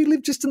said, "You know, we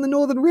live just in the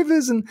Northern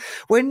Rivers and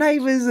we're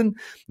neighbors." And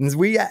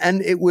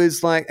it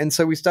was like, and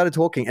so we started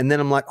talking. And then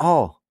I'm like,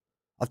 "Oh,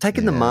 I've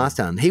taken the mask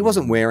down." He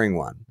wasn't wearing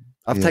one.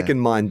 I've taken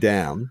mine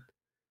down.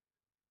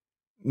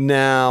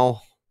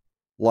 Now,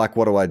 like,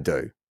 what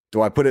do?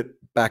 Do I put it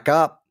back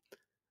up?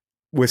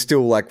 We're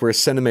still like, we're a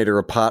centimeter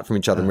apart from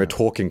each other and we're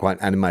talking quite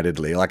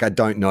animatedly. Like, I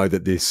don't know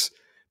that it's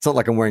not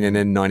like I'm wearing an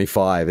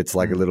N95. It's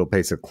like a little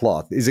piece of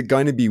cloth. Is it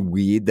going to be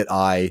weird that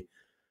I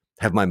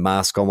have my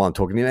mask on while I'm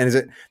talking to him? And is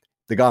it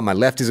the guy on my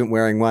left isn't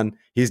wearing one?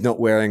 He's not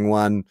wearing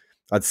one.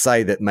 I'd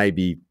say that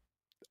maybe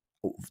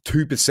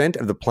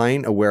 2% of the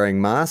plane are wearing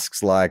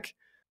masks. Like,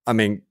 I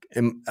mean,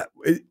 am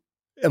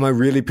I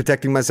really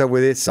protecting myself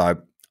with this?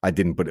 So I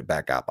didn't put it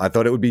back up. I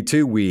thought it would be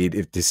too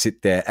weird to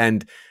sit there.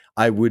 And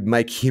I would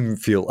make him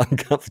feel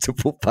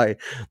uncomfortable by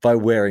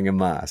wearing a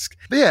mask.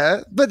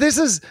 Yeah, but this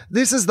is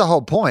the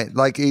whole point.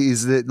 Like,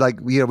 is that, like,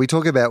 you know, we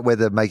talk about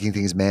whether making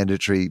things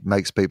mandatory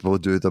makes people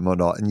do them or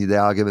not, and the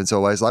argument's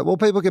always like, well,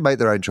 people can make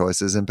their own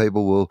choices, and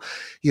people will,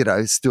 you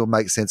know, still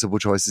make sensible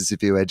choices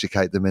if you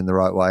educate them in the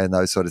right way and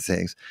those sort of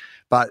things.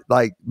 But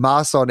like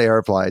masks on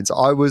airplanes,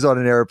 I was on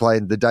an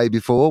airplane the day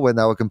before when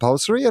they were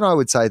compulsory, and I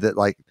would say that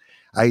like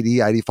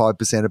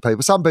 85% of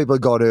people, some people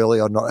got early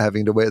on not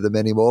having to wear them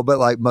anymore, but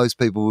like most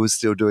people were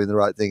still doing the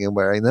right thing and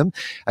wearing them.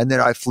 And then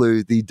I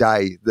flew the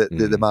day that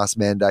the mask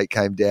mandate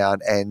came down,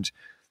 and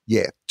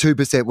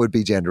 2% would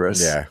be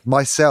generous. Yeah.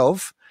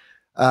 Myself,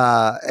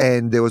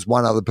 and there was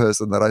one other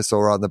person that I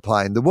saw on the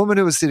plane. The woman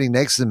who was sitting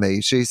next to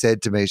me, she said,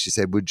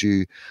 would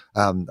you,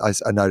 I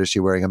noticed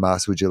you're wearing a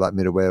mask. Would you like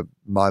me to wear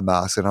my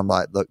mask? And I'm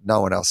like, look,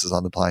 no one else is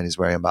on the plane is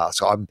wearing a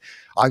mask. I'm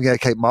going to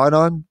keep mine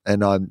on,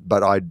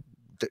 but I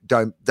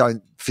don't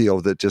feel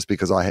that just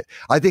because I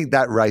think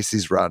that race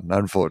is run,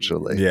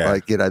 unfortunately. Yeah.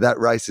 Like, you know, that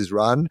race is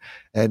run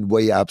and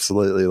we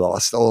absolutely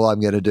lost. All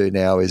I'm going to do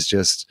now is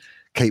just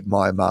keep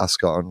my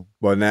mask on.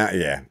 Well, now,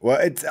 yeah. Well,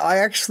 I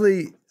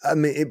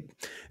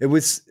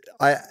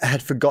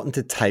had forgotten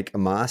to take a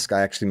mask.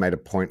 I actually made a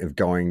point of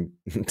going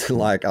to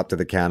like up to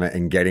the counter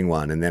and getting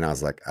one. And then I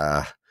was like,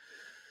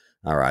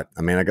 all right.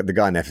 I mean, I got the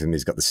guy next to me.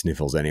 He's got the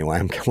sniffles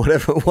anyway.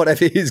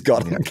 Whatever he's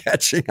got, I'm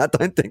catching. I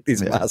don't think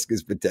this mask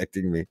is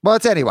protecting me. Well,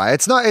 it's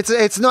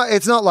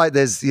not like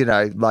there's, you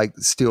know, like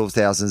still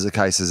thousands of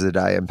cases a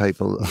day and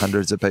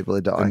hundreds of people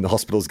are dying. And the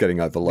hospital's getting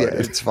overloaded. Yeah,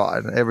 it's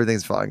fine.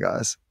 Everything's fine,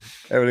 guys.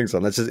 Everything's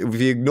fine. That's just,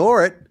 if you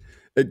ignore it,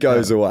 it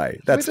goes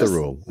away. That's the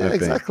rule. Yeah,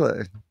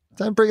 exactly.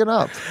 Don't bring it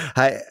up.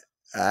 Hey,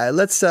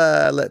 let's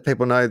let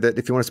people know that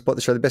if you want to support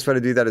the show, the best way to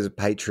do that is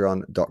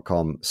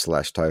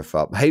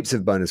patreon.com/TOFOP. Heaps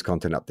of bonus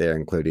content up there,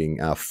 including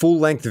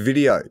full-length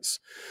videos.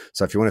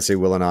 So if you want to see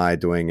Will and I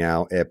doing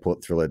our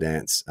airport thriller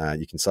dance,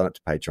 you can sign up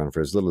to Patreon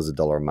for as little as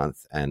 $1 a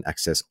month and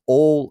access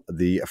all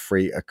the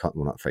free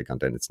not free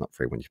content. It's not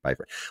free when you pay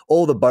for it.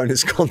 All the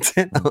bonus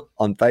content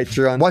on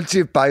Patreon. Once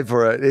you've paid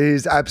for it, it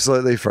is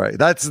absolutely free.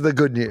 That's the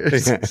good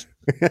news.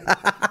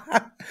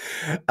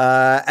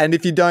 And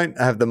if you don't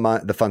have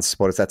the funds to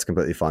support us, that's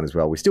completely fine as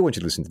well. We still want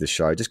you to listen to the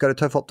show. Just go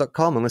to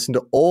tofop.com and listen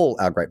to all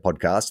our great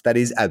podcasts. That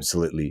is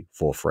absolutely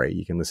for free.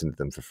 You can listen to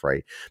them for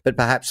free. But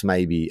perhaps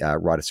maybe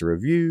write us a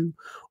review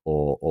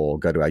or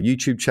go to our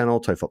YouTube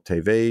channel, Tofop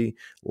TV.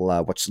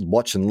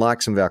 Watch and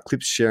like some of our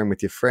clips, share them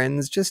with your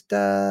friends. Just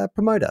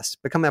promote us.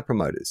 Become our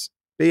promoters.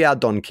 Be our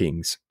Don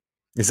Kings.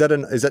 Is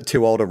that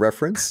too old a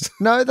reference?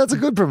 No, that's a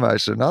good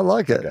promotion. I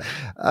like it. Okay.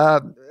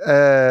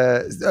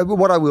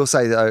 What I will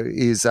say though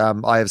is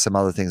I have some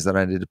other things that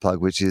I need to plug,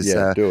 which is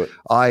do it.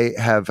 I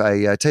have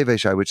a TV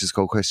show which is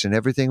called Question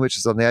Everything, which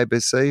is on the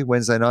ABC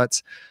Wednesday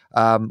nights,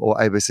 or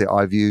ABC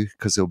iView,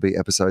 because there'll be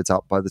episodes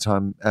up by the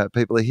time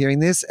people are hearing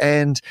this.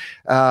 And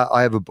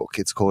I have a book.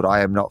 It's called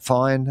I Am Not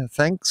Fine,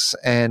 Thanks.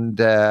 And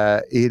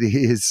it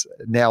is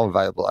now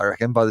available, I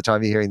reckon. By the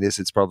time you're hearing this,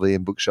 it's probably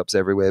in bookshops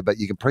everywhere, but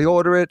you can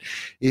pre-order it.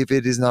 If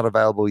it is not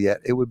available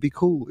yet, it would be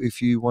cool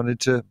if you wanted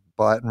to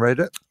buy it and read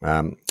it.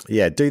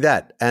 Do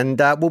that. And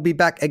we'll be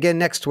back again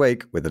next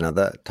week with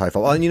another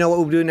TOFOP. Oh, and you know what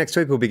we'll do next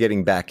week? We'll be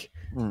getting back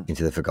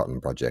into the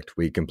Forgotten Project.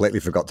 We completely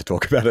forgot to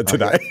talk about it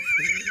today.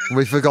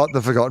 We forgot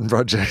the Forgotten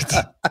Project.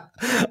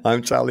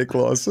 I'm Charlie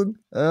Clausen.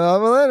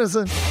 I'm Will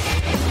Anderson.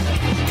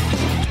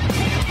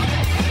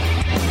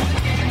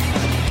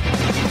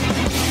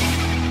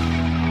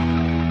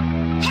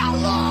 How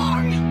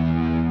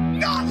long?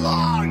 Not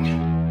long.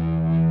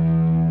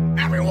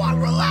 Everyone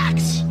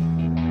relax.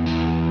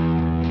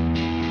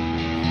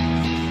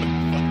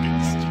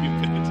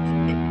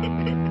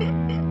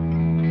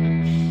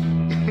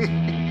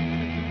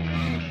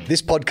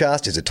 This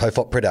podcast is a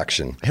TOFOP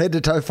production. Head to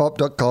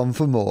tofop.com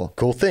for more.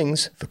 Cool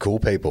things for cool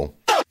people.